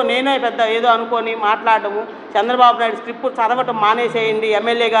ఏదో నేనే పెద్ద ఏదో అనుకొని మాట్లాడటము, చంద్రబాబు నాయుడు స్క్రిప్ట్ చదవటం మానేసేయండి.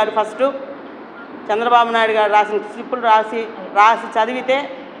 ఎమ్మెల్యే గారు ఫస్ట్ చంద్రబాబు నాయుడు గారు రాసిన స్క్రిప్టులు రాసి చదివితే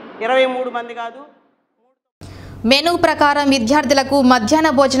 23 మంది కాదు. మెనూ ప్రకారం విద్యార్థులకు మధ్యాహ్న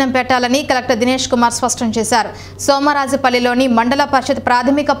భోజనం పెట్టాలని కలెక్టర్ దినేష్ కుమార్ స్పష్టం చేశారు. సోమరాజుపల్లిలోని మండల పరిషత్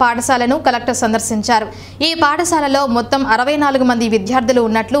ప్రాథమిక పాఠశాలను కలెక్టర్ సందర్శించారు. ఈ పాఠశాలలో మొత్తం 64 మంది విద్యార్థులు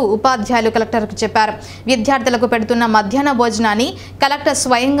ఉన్నట్లు ఉపాధ్యాయులు కలెక్టర్కు చెప్పారు. విద్యార్థులకు పెడుతున్న మధ్యాహ్న భోజనాన్ని కలెక్టర్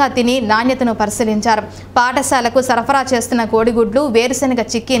స్వయంగా తిని నాణ్యతను పరిశీలించారు. పాఠశాలకు సరఫరా చేస్తున్న కోడిగుడ్లు, వేరుశెనగ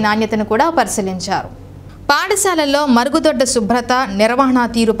చిక్కీ నాణ్యతను కూడా పరిశీలించారు. పాఠశాలల్లో మరుగుదొడ్డ శుభ్రత, నిర్వహణ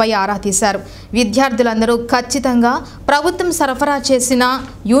తీరుపై ఆరా తీశారు. విద్యార్థులందరూ ఖచ్చితంగా ప్రభుత్వం సరఫరా చేసిన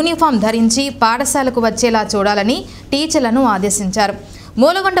యూనిఫామ్ ధరించి పాఠశాలకు వచ్చేలా చూడాలని టీచర్లను ఆదేశించారు.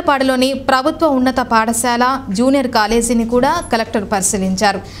 మూలగొండపాడులోని ప్రభుత్వ ఉన్నత పాఠశాల, జూనియర్ కాలేజీని కూడా కలెక్టర్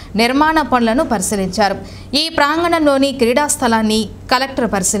పరిశీలించారు. నిర్మాణ పనులను పరిశీలించారు. ఈ ప్రాంగణంలోని క్రీడా స్థలాన్ని కలెక్టర్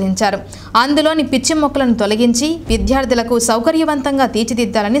పరిశీలించారు. అందులోని పిచ్చి మొక్కలను తొలగించి విద్యార్థులకు సౌకర్యవంతంగా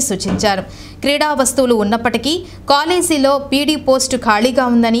తీర్చిదిద్దాలని సూచించారు. క్రీడా వస్తువులు ఉన్నప్పటికీ కాలేజీలో పీడీ పోస్టు ఖాళీగా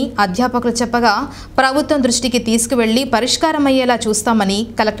ఉందని అధ్యాపకులు చెప్పగా ప్రభుత్వం దృష్టికి తీసుకువెళ్లి పరిష్కారమయ్యేలా చూస్తామని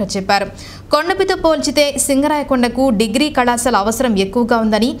కలెక్టర్ చెప్పారు. కొండపితో పోల్చితే సింగరాయకొండకు డిగ్రీ కళాశాల అవసరం ఎక్కువగా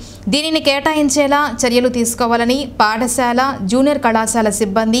ఉందని, దీనిని కేటాయించేలా చర్యలు తీసుకోవాలని పాఠశాల, జూనియర్ కళాశాల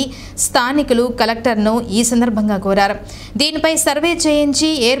సిబ్బంది, స్థానికులు కలెక్టర్ను ఈ సందర్భంగా కోరారు. దీనిపై సర్వే చేయించి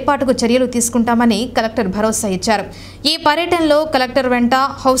ఏర్పాటుకు చర్యలు తీసుకుంటామని కలెక్టర్ భరోసా ఇచ్చారు. ఈ పర్యటనలో కలెక్టర్ వెంట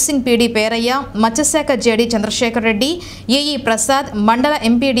హౌసింగ్ పీడీ పేరయ్య, మత్స్యశాఖ జేడీ చంద్రశేఖర్ రెడ్డి, ఏఈ ప్రసాద్, మండల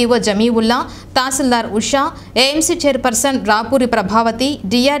ఎంపీడీఓ జమీవుల్లా, తహసీల్దార్ Usha, AMC chairperson Rapuri Prabhavati,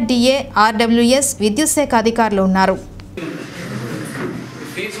 DRDA, RWS, విద్యుత్ శాఖ అధికారులు ఉన్నారు.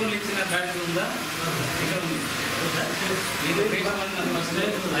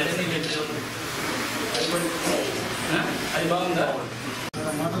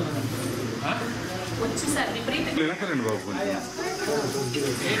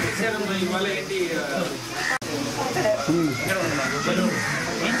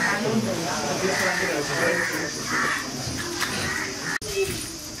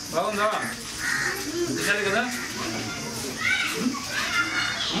 బాగుందా? చూసారు కదా?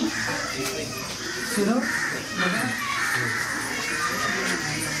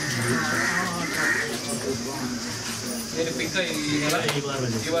 నేను పిక్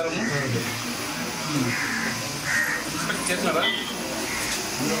ఈ వారము ఇన్స్పెక్ట్ చేస్తున్నారా?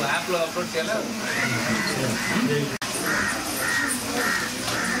 నువ్వు యాప్లో అప్లోడ్ చేయాలా?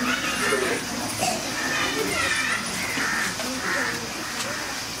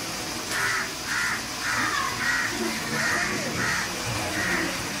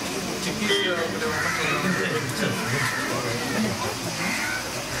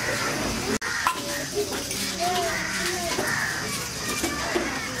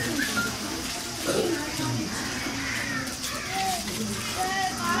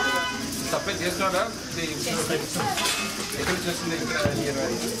 సపరేట్ చేస్తున్నాడా ఎక్కడ చూస్తుంది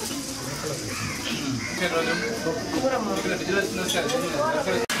ఇక్కడ రోజు ఇక్కడ విజిలెన్స్ సార్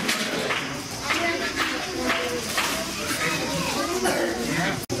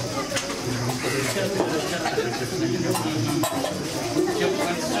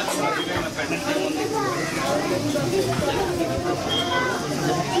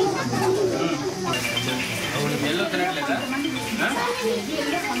ఎల్లో తినట్లేదా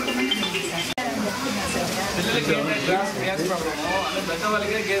పిల్లలకి గ్యాస్ ప్రాబ్లము అంటే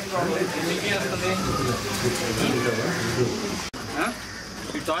పెద్దవాళ్ళకే గ్యాస్ ప్రాబ్లం మీకు వస్తుంది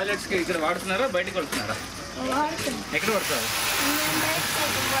ఈ టాయిలెట్స్కి ఇక్కడ వాడుతున్నారా బయటకు వెళ్తున్నారా ఎక్కడ పడతారు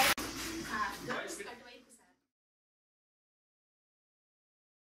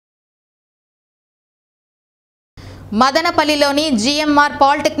మదనపల్లిలోని జిఎంఆర్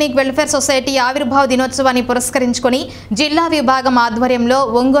పాలిటెక్నిక్ వెల్ఫేర్ సొసైటీ ఆవిర్భావ దినోత్సవాన్ని పురస్కరించుకొని జిల్లా విభాగం ఆధ్వర్యంలో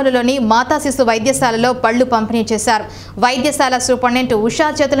ఒంగోలులోని మాతా శిశు వైద్యశాలలో పళ్లు పంపిణీ చేశారు. వైద్యశాల సూపరింటెండెంట్ ఉషా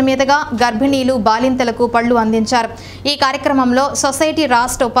చేతుల మీదుగా గర్భిణీలు బాలింతలకు పళ్లు అందించారు. ఈ కార్యక్రమంలో సొసైటీ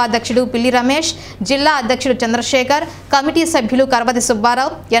రాష్ట్ర ఉపాధ్యక్షుడు పిల్లి రమేష్, జిల్లా అధ్యక్షుడు చంద్రశేఖర్, కమిటీ సభ్యులు కరవతి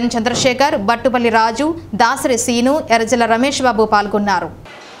సుబ్బారావు, ఎన్ చంద్రశేఖర్, బట్టుపల్లి రాజు, దాసరి సీను, ఎర్రజల రమేష్ బాబు పాల్గొన్నారు.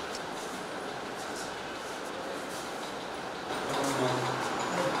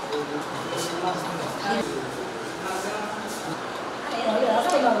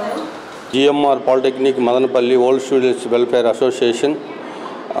 GMR polytechnic Madanapalle old students welfare association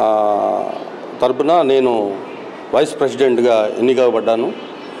తరపున నేను వైస్ ప్రెసిడెంట్గా ఎన్నికబడ్డాను.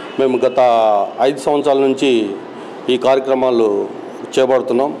 మేము గత 5 సంవత్సరాల నుంచి ఈ కార్యక్రమాలు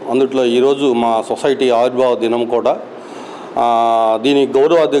చేపడుతున్నాం. అందులో ఈరోజు మా సొసైటీ ఆవిర్భావ దినం కూడా. దీని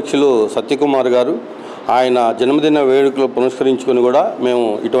గౌరవ అధ్యక్షులు సత్యకుమార్ గారు ఆయన జన్మదిన వేడుకలు పురస్కరించుకొని కూడా మేము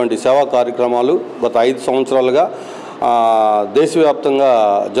ఇటువంటి సేవా కార్యక్రమాలు గత 5 సంవత్సరాలుగా దేశవ్యాప్తంగా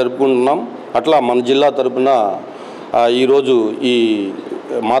జరుపుకుంటున్నాం. అట్లా మన జిల్లా తరపున ఈరోజు ఈ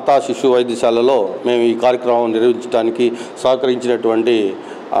మాతా శిశు వైద్యశాలలో మేము ఈ కార్యక్రమం నిర్వహించడానికి సహకరించినటువంటి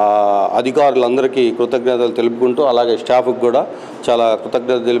అధికారులందరికీ కృతజ్ఞతలు తెలుపుకుంటూ, అలాగే స్టాఫ్కి కూడా చాలా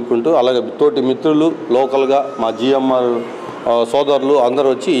కృతజ్ఞతలు తెలుపుకుంటూ, అలాగే తోటి మిత్రులు లోకల్గా మా జిఎంఆర్ సోదరులు అందరూ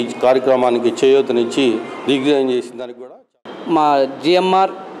వచ్చి ఈ కార్యక్రమానికి చేయూతనిచ్చి దిగ్విజయం చేసిన దానికి కూడా మా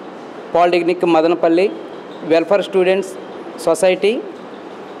GMR polytechnic Madanapalle welfare students society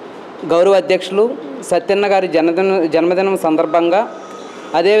గౌరవ అధ్యక్షులు సత్యన్న గారి జన్మదినం సందర్భంగా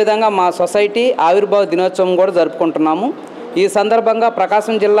అదేవిధంగా మా సొసైటీ ఆవిర్భావ దినోత్సవం కూడా జరుపుకుంటున్నాము. ఈ సందర్భంగా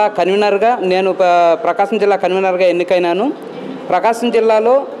ప్రకాశం జిల్లా కన్వీనర్గా ఎన్నికైనాను. ప్రకాశం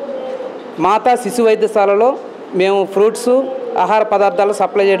జిల్లాలో మాతా శిశు వైద్యశాలలో మేము ఫ్రూట్స్ ఆహార పదార్థాలు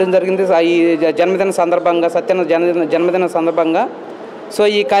సప్లై చేయడం జరిగింది ఈ జన్మదిన సందర్భంగా, సత్యన్న జన్మదిన సందర్భంగా. సో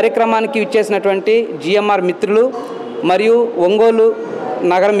ఈ కార్యక్రమానికి ఇచ్చేసినటువంటి జిఎంఆర్ మిత్రులు మరియు ఒంగోలు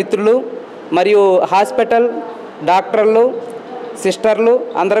నగర మిత్రులు మరియు హాస్పిటల్ డాక్టర్లు, సిస్టర్లు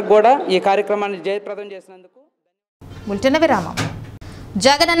అందరికి కూడా ఈ కార్యక్రమాన్ని జయప్రదం చేసినందుకు విరామం.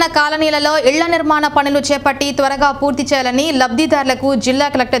 జగనన్న కాలనీలలో ఇళ్ల నిర్మాణ పనులు చేపట్టి త్వరగా పూర్తి చేయాలని లబ్ధిదారులకు జిల్లా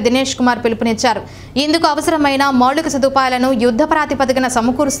కలెక్టర్ దినేష్ కుమార్ పిలుపునిచ్చారు. ఇందుకు అవసరమైన మౌలిక సదుపాయాలను యుద్ధ ప్రాతిపదికన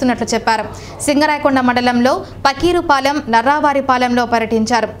సమకూరుస్తున్నట్లు చెప్పారు. సింగరాయకొండ మండలంలో పకీరుపాలెం, నర్రావారిపాలెంలో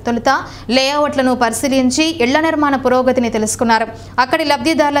పర్యటించారు. తొలుత లేఅవుట్లను పరిశీలించి ఇళ్ల నిర్మాణ పురోగతిని తెలుసుకున్నారు. అక్కడి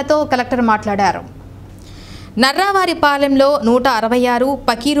లబ్ధిదారులతో కలెక్టర్ మాట్లాడారు. నర్రావారిపాలెంలో 166,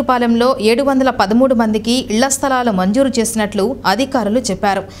 పకీరుపాలెంలో 713 మందికి ఇళ్ల స్థలాలు మంజూరు చేసినట్లు అధికారులు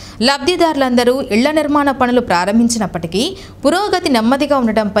చెప్పారు. లబ్ధిదారులందరూ ఇళ్ల నిర్మాణ పనులు ప్రారంభించినప్పటికీ పురోగతి నెమ్మదిగా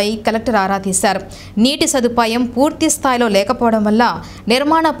ఉండడంపై కలెక్టర్ ఆరా తీశారు. నీటి సదుపాయం పూర్తి స్థాయిలో లేకపోవడం వల్ల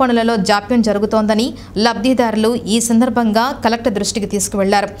నిర్మాణ పనులలో జాప్యం జరుగుతోందని లబ్ధిదారులు ఈ సందర్భంగా కలెక్టర్ దృష్టికి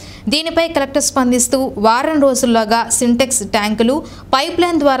తీసుకువెళ్లారు. దీనిపై కలెక్టర్ స్పందిస్తూ వారం రోజుల్లోగా సింటెక్స్ ట్యాంకులు,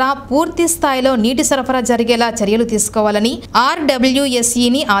 పైప్లైన్ ద్వారా పూర్తి స్థాయిలో నీటి సరఫరా జరిగే చర్యలు తీసుకోవాలని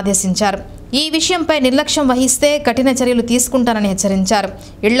RWSEని ఆదేశించారు. ఈ విషయంపై నిర్లక్ష్యం వహిస్తే కఠిన చర్యలు తీసుకుంటానని హెచ్చరించారు.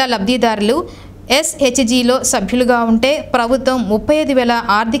 ఇళ్ల లబ్ధిదారులు SHGలో సభ్యులుగా ఉంటే ప్రభుత్వం 35,000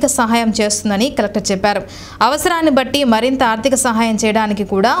 ఆర్థిక సహాయం చేస్తుందని కలెక్టర్ చెప్పారు. అవసరాన్ని బట్టి మరింత ఆర్థిక సహాయం చేయడానికి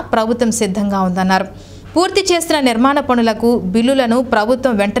కూడా ప్రభుత్వం సిద్ధంగా ఉందన్నారు. పూర్తి చేసిన నిర్మాణ పనులకు బిల్లులను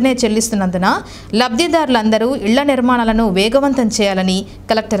ప్రభుత్వం వెంటనే చెల్లిస్తున్నందున లబ్ధిదారులందరూ ఇళ్ల నిర్మాణాలను వేగవంతం చేయాలని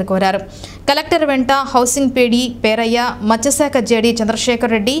కలెక్టర్ కోరారు. కలెక్టర్ వెంట హౌసింగ్ పీడీ పేరయ్య, మత్స్యశాఖ జేడీ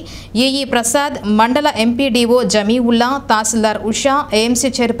చంద్రశేఖర్ రెడ్డి, ఏఈ ప్రసాద్, మండల ఎంపీడీఓ జమీవుల్లా, తహసీల్దార్ Usha,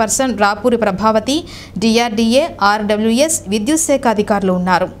 AMC chairperson Rapuri Prabhavati, DRDA, RWS, విద్యుత్ శాఖ అధికారులు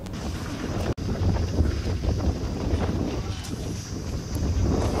ఉన్నారు.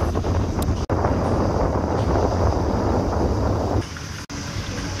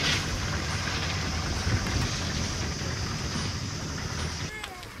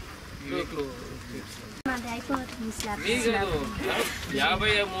 మీకు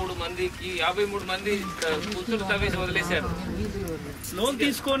 53 మందికి 53 మంది కూతురు తవ్వేసి వదిలేశారు. లోన్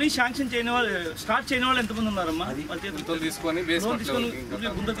తీసుకొని శాంక్షన్ చేయని వాళ్ళు, స్టార్ట్ చేయని వాళ్ళు ఎంతమంది ఉన్నారమ్మా? తీసుకొని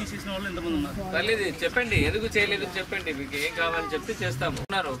గుంత తీసేసిన వాళ్ళు ఎంతమంది ఉన్నారు? పర్లేదు చెప్పండి, ఎందుకు చేయలేదు చెప్పండి, మీకు ఏం కావాలని చెప్తే చేస్తాము.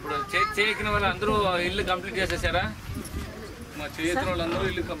 ఉన్నారు ఇప్పుడు చేయకిన వాళ్ళు అందరూ ఇల్లు కంప్లీట్ చేసేసారా? మా చేతుల వాళ్ళందరూ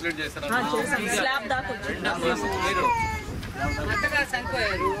ఇల్లు కంప్లీట్ చేశారు. మీరు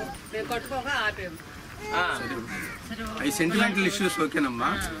అవి సెంటిమెంటల్ ఇష్యూస్ ఓకేనమ్మా.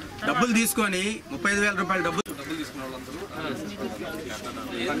 డబ్బులు తీసుకొని 35,000 రూపాయలు డబ్బులు తీసుకున్న వాళ్ళందరూ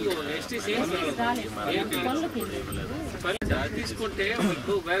తీసుకుంటే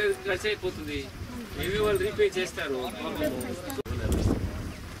మీకు వేరే ఖర్చు అయిపోతుంది, మేబీ వాళ్ళు రీపే చేస్తారు.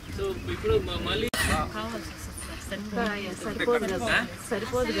 సో ఇప్పుడు మళ్ళీ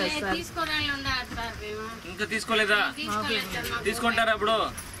ఇంకా తీసుకోలేదా? తీసుకుంటారా? ఇప్పుడు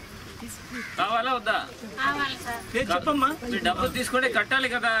కావాలా వద్దా? చెప్పమ్మా, మీరు డబ్బులు తీసుకుంటే కట్టాలి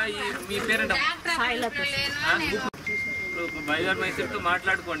కదా. మీ పేరెంట్ బైగారు మైసూర్తో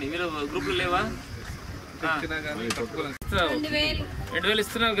మాట్లాడుకోండి. మీరు గ్రూపులు లేవా? 2,000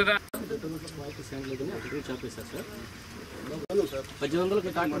 ఇస్తున్నారు కదా. 1800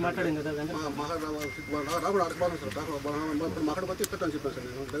 డాక్టర్ మాట్లాడాం కదా.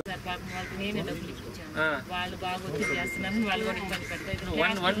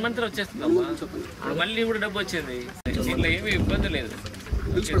 One month వచ్చేస్తుందమ్మా. మళ్ళీ ఇప్పుడు డబ్బు వచ్చింది, దీంట్లో ఏమీ ఇబ్బంది లేదు.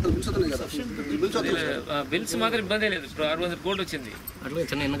 బిల్స్ మాత్రం ఇబ్బంది లేదు. ఇప్పుడు 600 కోట్లు వచ్చింది.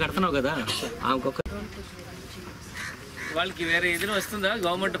 నిన్న కడుతున్నావు కదా, వాళ్ళకి వేరే ఏదైనా వస్తుందా?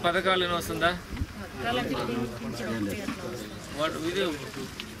 గవర్నమెంట్ పథకాలు ఏమైనా వస్తుందా? ఇది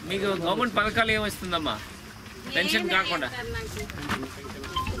మీకు గవర్నమెంట్ పథకాలు ఏమొస్తుందమ్మా? పెన్షన్ కాకుండా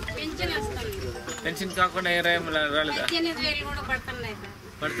రాలేదా?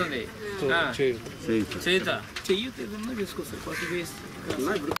 పడుతుంది.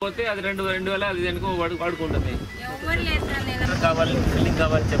 పోతే అది 2,000 అది దేనికో వాడుకుంటుంది. కావాలి ఫిల్లింగ్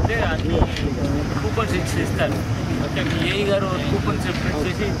కావాలని చెప్తే అది కూపన్స్ ఇస్తారు. అంటే మీ ఏఈ గారు కూపన్స్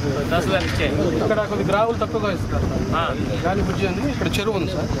చేసి 10,000 ఇచ్చాయి. ఇక్కడ కొద్ది గ్రావులు తక్కువగా ఇస్తారు గాలి బుజ్జి అని. ఇక్కడ చెరువు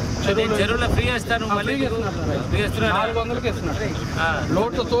ఉంది సార్, చెరువులో ఫ్రీ ఇస్తారు. మళ్ళీ ఫ్రీ ఇస్తున్నారు. 400కి ఇస్తున్నారు.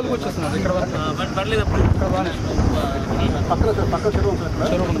 లోడ్తో తోలుకు వచ్చేస్తున్నారు ఇక్కడ వరకు. పర్లేదు. పక్క చెరువు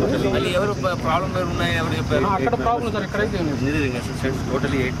మళ్ళీ ఎవరు ప్రాబ్లం ఉన్నాయి ఎవరు చెప్పారు? అక్కడ ప్రాబ్లం సార్, ఇక్కడైతే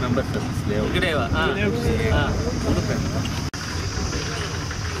టోటలీ 8 మెంబర్స్ ఇక్కడేవా?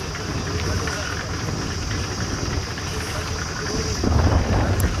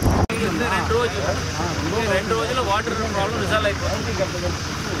 2 రోజుల్లో వాటర్ ప్రాబ్లం రిజాల్వ్ అయిపోతుంది.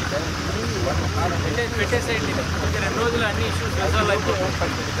 పెట్టేసేయండి. 2 రోజులు అన్ని ఇష్యూస్ రిజాల్వ్ అయిపోతుంది.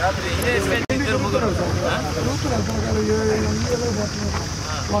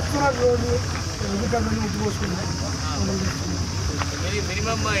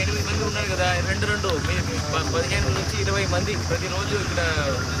 మినిమం 8 మంది ఉన్నారు కదా, 2 15 నుంచి 20 మంది ప్రతిరోజు ఇక్కడ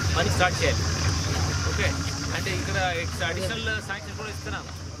పని స్టార్ట్ చేయాలి. ఓకే, అంటే ఇక్కడ అడిషనల్ శాంక్షన్ కూడా ఇస్తున్నాం.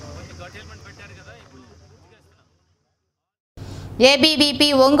 కొంచెం గవర్నమెంట్ పెట్టారు కదా. ఏబీవీపీ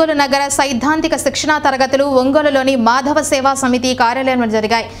ఒంగోలు నగర సైద్ధాంతిక శిక్షణా తరగతులు ఒంగోలులోని మాధవ సేవా సమితి కార్యాలయంలో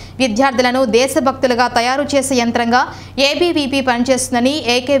జరిగాయి. విద్యార్థులను దేశభక్తులుగా తయారు చేసే యంత్రంగా ఏబీవీపీ పనిచేస్తుందని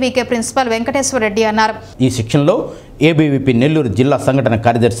ఏకేవీకే ప్రిన్సిపల్ వెంకటేశ్వర రెడ్డి అన్నారు. ఈ శిక్షణలో ఏబీవీపీ నెల్లూరు జిల్లా సంఘటన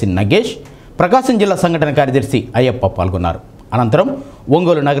కార్యదర్శి నగేష్, ప్రకాశం జిల్లా సంఘటన కార్యదర్శి అయ్యప్ప పాల్గొన్నారు. అనంతరం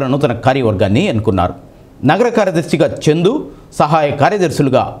ఒంగోలు నగర నూతన కార్యవర్గాన్ని ఎన్నుకున్నారు. నగర కార్యదర్శిగా చందు, సహాయ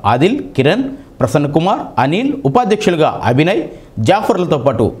కార్యదర్శులుగా ఆదిల్, కిరణ్, ప్రసన్న కుమార్, అనిల్, ఉపాధ్యక్షులుగా అభినయ్, జాఫర్లతో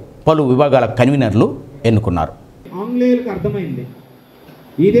పాటు పలు విభాగాల కన్వీనర్లు ఎన్నుకున్నారు. ఆంగ్లేయులకు అర్థమైంది,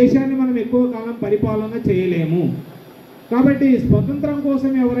 ఈ దేశాన్ని మనం ఎక్కువ కాలం పరిపాలన చేయలేము కాబట్టి స్వతంత్రం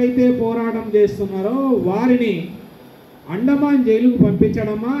కోసం ఎవరైతే పోరాటం చేస్తున్నారో వారిని అండమాన్ జైలుకు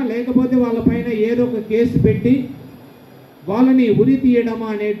పంపించడమా లేకపోతే వాళ్ళపైన ఏదో ఒక కేసు పెట్టి వాళ్ళని ఉరి తీయడమా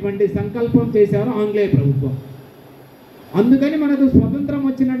అనేటువంటి సంకల్పం చేశారు ఆంగ్లేయ ప్రభుత్వం. అందుకని మనకు స్వతంత్రం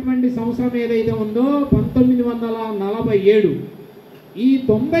వచ్చినటువంటి సంవత్సరం ఏదైతే ఉందో 1947, ఈ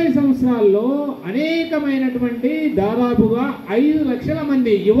 90 సంవత్సరాల్లో అనేకమైనటువంటి దాదాపుగా 5 లక్షల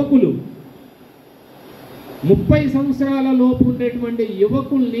మంది యువకులు, 30 సంవత్సరాల లోపు ఉండేటువంటి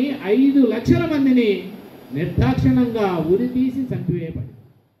యువకుల్ని 5 లక్షల మందిని నిర్దాక్షిణంగా ఉరి తీసి చంపివేయబడి.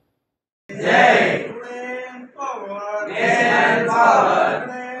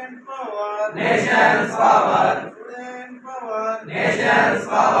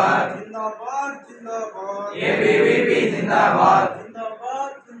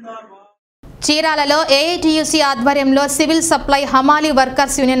 చీరాలలో ఏఐటీయూసీ ఆధ్వర్యంలో సివిల్ సప్లై హమాలీ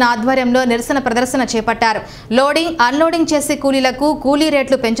వర్కర్స్ యూనియన్ ఆధ్వర్యంలో నిరసన ప్రదర్శన చేపట్టారు. లోడింగ్ అన్లోడింగ్ చేసే కూలీలకు కూలీ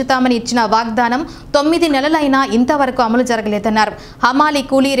రేట్లు పెంచుతామని ఇచ్చిన వాగ్దానం 9 నెలలైనా ఇంతవరకు అమలు జరగలేదన్నారు. హమాలీ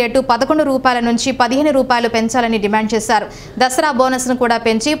కూలీ రేటు 11 రూపాయల నుంచి 15 రూపాయలు పెంచాలని డిమాండ్ చేశారు. దసరా బోనస్ను కూడా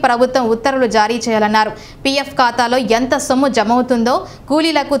పెంచి ప్రభుత్వం ఉత్తర్వులు జారీ చేయాలన్నారు. పీఎఫ్ ఖాతాలో ఎంత సొమ్ము జమ అవుతుందో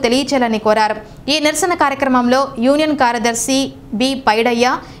కూలీలకు తెలియచేయాలని కోరారు. ఈ నిరసన కార్యక్రమంలో యూనియన్ కార్యదర్శి బి పైడయ్య,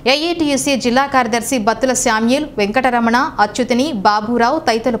 ఏఐటీయూసీ జిల్లా కార్యదర్శి బత్తుల శామ్యూల్, వెంకటరమణ, అచ్యుతిని, బాబురావు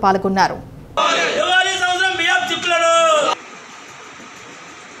తదితరులు పాల్గొన్నారు.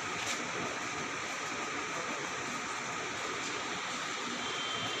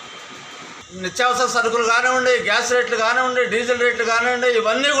 నిత్యావసర సరుకులు కానివ్వండి, గ్యాస్ రేట్లు కానివ్వండి, డీజిల్ రేట్లు కానివ్వండి,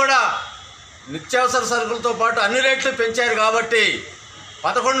 ఇవన్నీ కూడా నిత్యావసర సరుకులతో పాటు అన్ని రేట్లు పెంచారు. కాబట్టి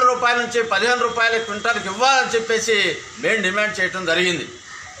 11 రూపాయల నుంచి 15 రూపాయల క్వింటాల్కి ఇవ్వాలని చెప్పేసి మేము డిమాండ్ చేయడం జరిగింది.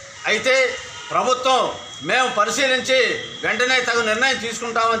 అయితే ప్రభుత్వం మేము పరిశీలించి వెంటనే తగు నిర్ణయం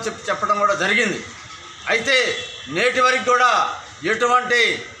తీసుకుంటామని చెప్పడం కూడా జరిగింది. అయితే నేటి వరకు కూడా ఎటువంటి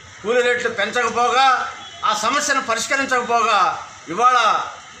కూలీ రేట్లు పెంచకపోగా, ఆ సమస్యను పరిష్కరించకపోగా ఇవాళ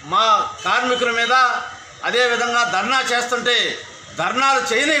మా కార్మికుల మీద అదేవిధంగా ధర్నా చేస్తుంటే ధర్నాలు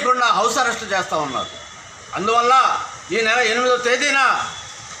చేయనీయకుండా హౌస్ అరెస్ట్ చేస్తూ ఉన్నారు. అందువల్ల ఈ నెల 8వ తేదీన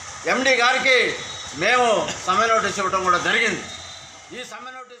ఎండి గారికి మేము సమ్మె నోటీస్ ఇవ్వడం కూడా జరిగింది. ఈ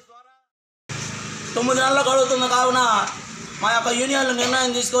సమ్మె నోటీస్ ద్వారా 9 నెలలు గడువుతుంది కావున మా యొక్క యూనియన్లు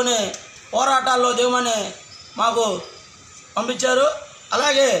నిర్ణయం తీసుకొని పోరాటాల్లో దిగమని మాకు పంపించారు.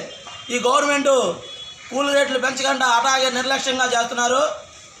 అలాగే ఈ గవర్నమెంటు కూలీ రేట్లు పెంచకుండా అట్లాగే నిర్లక్ష్యంగా చేస్తున్నారు.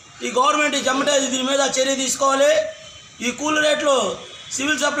 ఈ గవర్నమెంట్ జమ్మటే దీని మీద చర్య తీసుకోవాలి. ఈ కూలీ రేట్లు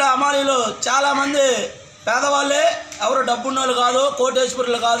సివిల్ సప్లై హమాలీలు చాలామంది పేదవాళ్ళే, ఎవరు డబ్బున్నోళ్ళు కాదు,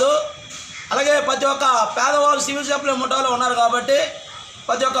 కోటేశ్వరులు కాదు. అలాగే ప్రతి ఒక్క పేదవాళ్ళు సివిల్ సప్లై ముఠాలో ఉన్నారు. కాబట్టి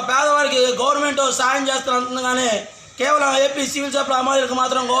ప్రతి ఒక్క పేదవాడికి గవర్నమెంట్ సాయం చేస్తున్నట్టు, కానీ కేవలం ఏపీ సివిల్ సప్లై హమాలీలకు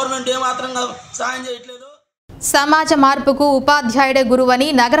మాత్రం గవర్నమెంట్ ఏమాత్రం సాయం చేయట్లేదు. సమాజ మార్పుకు ఉపాధ్యాయుడే గురువని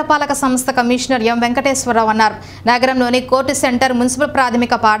నగరపాలక సంస్థ కమిషనర్ ఎం వెంకటేశ్వరరావు అన్నారు. నగరంలోని కోర్టు సెంటర్ మున్సిపల్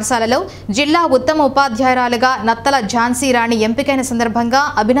ప్రాథమిక పాఠశాలలో జిల్లా ఉత్తమ ఉపాధ్యాయురాలుగా నత్తల ఝాన్సీ రాణి ఎంపికైన సందర్భంగా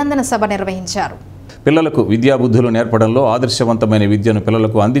అభినందన సభ నిర్వహించారు. పిల్లలకు విద్యాబుద్ధులు నేర్పడంలో ఆదర్శవంతమైన విద్యను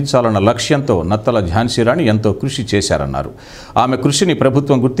పిల్లలకు అందించాలన్న లక్ష్యంతో నత్తల ఝాన్సీ రాణి ఎంతో కృషి చేశారన్నారు. ఆమె కృషిని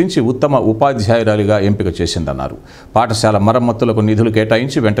ప్రభుత్వం గుర్తించి ఉత్తమ ఉపాధ్యాయురాలిగా ఎంపిక చేసిందన్నారు. పాఠశాల మరమ్మతులకు నిధులు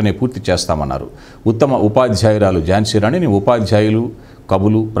కేటాయించి వెంటనే పూర్తి చేస్తామన్నారు. ఉత్తమ ఉపాధ్యాయురాలు ఝాన్సీ రాణిని ఉపాధ్యాయులు,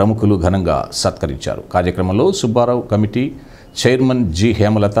 కవులు, ప్రముఖులు ఘనంగా సత్కరించారు. కార్యక్రమంలో Subbarao committee chairman G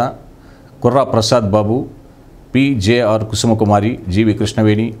Hemalatha, కుర్రా ప్రసాద్ బాబు, పిజేఆర్ కుసుమకుమారి, జీవి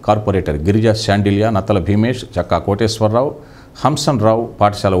కృష్ణవేణి, కార్పొరేటర్ గిరిజా శాండిల్య, నత్తల భీమేష్, చక్కా కోటేశ్వరరావు, హంసన్ రావు,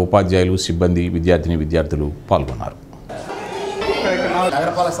 పాఠశాల ఉపాధ్యాయులు, సిబ్బంది, విద్యార్థులు పాల్గొన్నారు.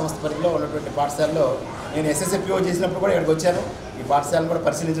 నగరపాలక సంస్థ పరిధిలో ఉన్నటువంటి పాఠశాలలో నేను ఎస్ఎస్ఎఫ్ఓ చేసినప్పుడు కూడా ఇక్కడికి వచ్చాను. ఈ పాఠశాలను కూడా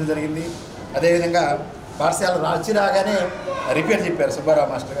పరిశీలించడం జరిగింది. అదేవిధంగా పాఠశాల రాగానే రిపేర్ చెప్పారు సుబ్బారావు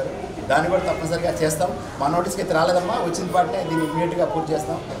మాస్టర్ గారు. దాన్ని కూడా తప్పనిసరిగా చేస్తాం. మా నోటీస్కి అయితే రాలేదమ్మా, వచ్చిన పాటనే దీన్ని ఇమీడియట్గా పూర్తి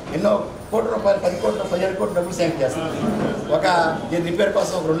చేస్తాం. ఎన్నో కోట్ల రూపాయలు, 10 కోట్లు, 15 కోట్లు డబ్బులు సేవ్ చేస్తాం. దీని రిపేర్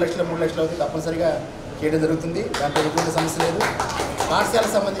కోసం 2 లక్షలు 3 లక్షలు అవుతుంది, తప్పనిసరిగా చేయడం జరుగుతుంది. దాంట్లో ఎటువంటి సమస్య లేదు.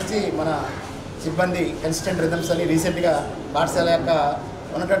 పాఠశాలకు సంబంధించి మన సిబ్బంది కన్సిస్టెంట్ రిథమ్స్ అని రీసెంట్గా పాఠశాల యొక్క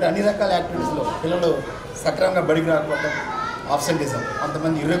ఉన్నటువంటి అన్ని రకాల యాక్టివిటీస్లో పిల్లలు సక్రమంగా బడికి రాకపోవడం, ఆబ్సెంటిజం,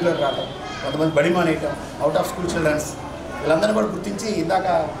 కొంతమంది ఇర్రెగ్యులర్ రావడం, కొంతమంది బడి మానేయటం, అవుట్ ఆఫ్ స్కూల్ చిల్డ్రన్స్, వీళ్ళందరినీ కూడా గుర్తించి ఇందాక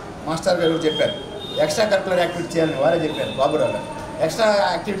మాస్టర్ గారు చెప్పారు ఎక్స్ట్రా కరికులర్ యాక్టివిటీ చేయాలని వారే చెప్పారు బాబురావు గారు. ఎక్స్ట్రా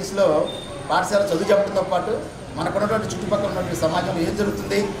యాక్టివిటీస్లో పాఠశాల చదువు చెప్పడంతో పాటు మనకున్నటువంటి చుట్టుపక్కల ఉన్నటువంటి సమాజంలో ఏం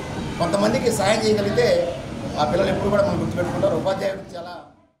జరుగుతుంది, కొంతమందికి సాయం చేయగలిగితే ఆ పిల్లలు ఎప్పుడు కూడా మనం గుర్తుపెట్టుకుంటారు. ఉపాధ్యాయుడు చాలా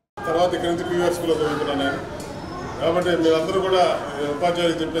తర్వాత ఇక్కడి నుంచి పీవీఆర్ స్కూల్లో చదువుకున్నాను నేను. కాబట్టి మీరందరూ కూడా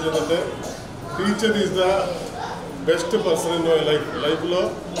ఉపాధ్యాయులు చెప్పేది ఏంటంటే teacher is the best person in లైఫ్లో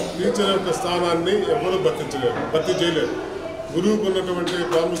టీచర్ యొక్క స్థానాన్ని ఎవరూ భర్తీ చేయలేరు. గురువుకు ఉన్నటువంటి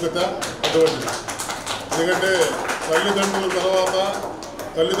ప్రాముఖ్యత అటువంటిది. ఎందుకంటే తల్లిదండ్రుల తర్వాత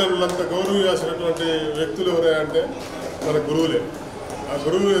తల్లిదండ్రులంతా గౌరవించాల్సినటువంటి వ్యక్తులు ఎవరంటే మన గురువులే. ఆ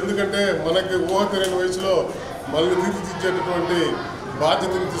గురువు ఎందుకంటే మనకి ఊహ తెలియని వయసులో మనల్ని తీర్చిదిద్దేటటువంటి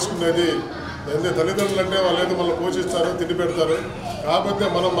బాధ్యతను తీసుకునేది ఎందుకంటే తల్లిదండ్రులు అంటే వాళ్ళు ఏదో మనల్ని పోషిస్తారు, తిండి పెడతారు. కాకపోతే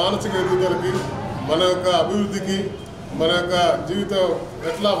మన మానసిక ఎదుగుదలకి, మన యొక్క అభివృద్ధికి, మన యొక్క జీవితం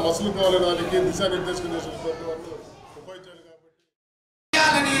ఎట్లా మసలు కావాలనే దానికి దిశానిర్దేశం చేసినటువంటి వాళ్ళు ఉపాధ్యాయులు.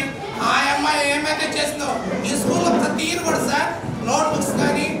 ఆ అమ్మాయి ఏమైతే చేసిందో ఈ స్కూల్లో ప్రతి ఇయర్ కూడా సార్ నోట్బుక్స్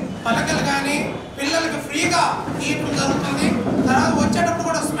కానీ పలకలు కానీ పిల్లలకి ఫ్రీగా ఇవ్వడం జరుగుతుంది. తర్వాత వచ్చేటప్పుడు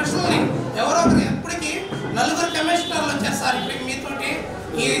కూడా స్పెషల్లీ ఎవరో ఒకరు ఎప్పటికీ 4 కమిషనర్లు వచ్చారు సార్. ఇప్పటికి మీతోటి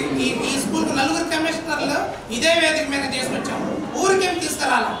ఈ స్కూల్కి 4 కమిషనర్లు ఇదే వేదిక మీద తీసుకొచ్చాము. ఊరికేం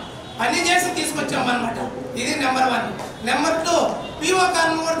తీసుకురాలా, పని చేసి తీసుకొచ్చామన్నమాట. ఇది నెంబర్ 1. నెంబర్ 2 పిఓ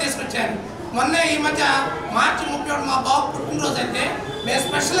కార్ను కూడా తీసుకొచ్చాను. మొన్న ఈ మధ్య మార్చి 31 మా బాబు పుట్టినరోజు అయితే మేము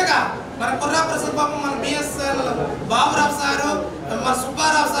స్పెషల్గా మన కుర్రా ప్రసాద్ బాబు, మన బిఎస్ఎల్ బాబురావు సారు, మన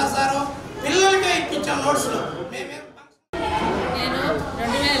సుబ్బారావు సారు పిల్లలకే ఇప్పించాం నోట్స్లు. నేను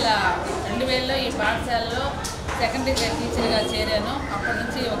 2000లో ఈ పాఠశాలలో సెకండరీ గ్రేడ్ టీచర్గా చేరాను. అప్పటి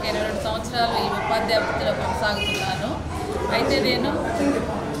నుంచి ఒక 22 సంవత్సరాలు ఈ ఉపాధ్యాయ వృత్తిలో కొనసాగుతున్నాను. అయితే నేను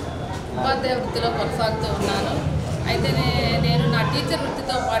ఉపాధ్యాయ వృత్తిలో కొనసాగుతూ ఉన్నాను. అయితే నేను నా టీచర్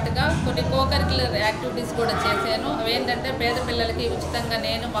వృత్తితో పాటుగా కొన్ని కోకరిక్యులర్ యాక్టివిటీస్ కూడా చేశాను. అవేంటంటే పేద పిల్లలకి ఉచితంగా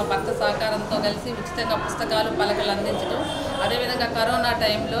నేను మా భర్త సహకారంతో కలిసి ఉచితంగా పుస్తకాలు, పలకలు అందించడం, అదేవిధంగా కరోనా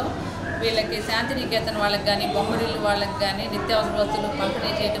టైంలో వీళ్ళకి శాంతినికేతన్ వాళ్ళకి కానీ, బొమ్మరిల్లు వాళ్ళకి కానీ నిత్యావసర వస్తువులు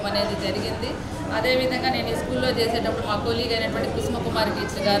పంపిణీ చేయడం అనేది జరిగింది. అదేవిధంగా నేను ఈ స్కూల్లో చేసేటప్పుడు మా కొలీగ్ అయినటువంటి కుసుమకుమారి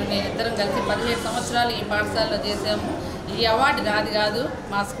టీచర్ గారు నేను ఇద్దరం కలిసి 17 సంవత్సరాలు ఈ పాఠశాలలో చేసాము. ఈ అవార్డు నాది కాదు,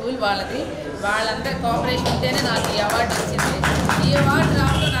 మా స్కూల్ వాళ్ళది. వాళ్ళందరి కోఆపరేషన్ ఉంటేనే నాకు ఈ అవార్డు వచ్చింది. ఈ అవార్డు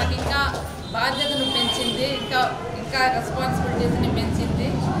రావడం నాకు ఇంకా బాధ్యతను పెంచింది, ఇంకా రెస్పాన్సిబిలిటీస్ని పెంచింది.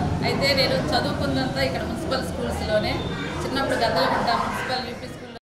 అయితే నేను చదువుకున్నంతా ఇక్కడ మున్సిపల్ స్కూల్స్లోనే, చిన్నప్పుడు గద్దలగుంట మున్సిపల్ యూపీ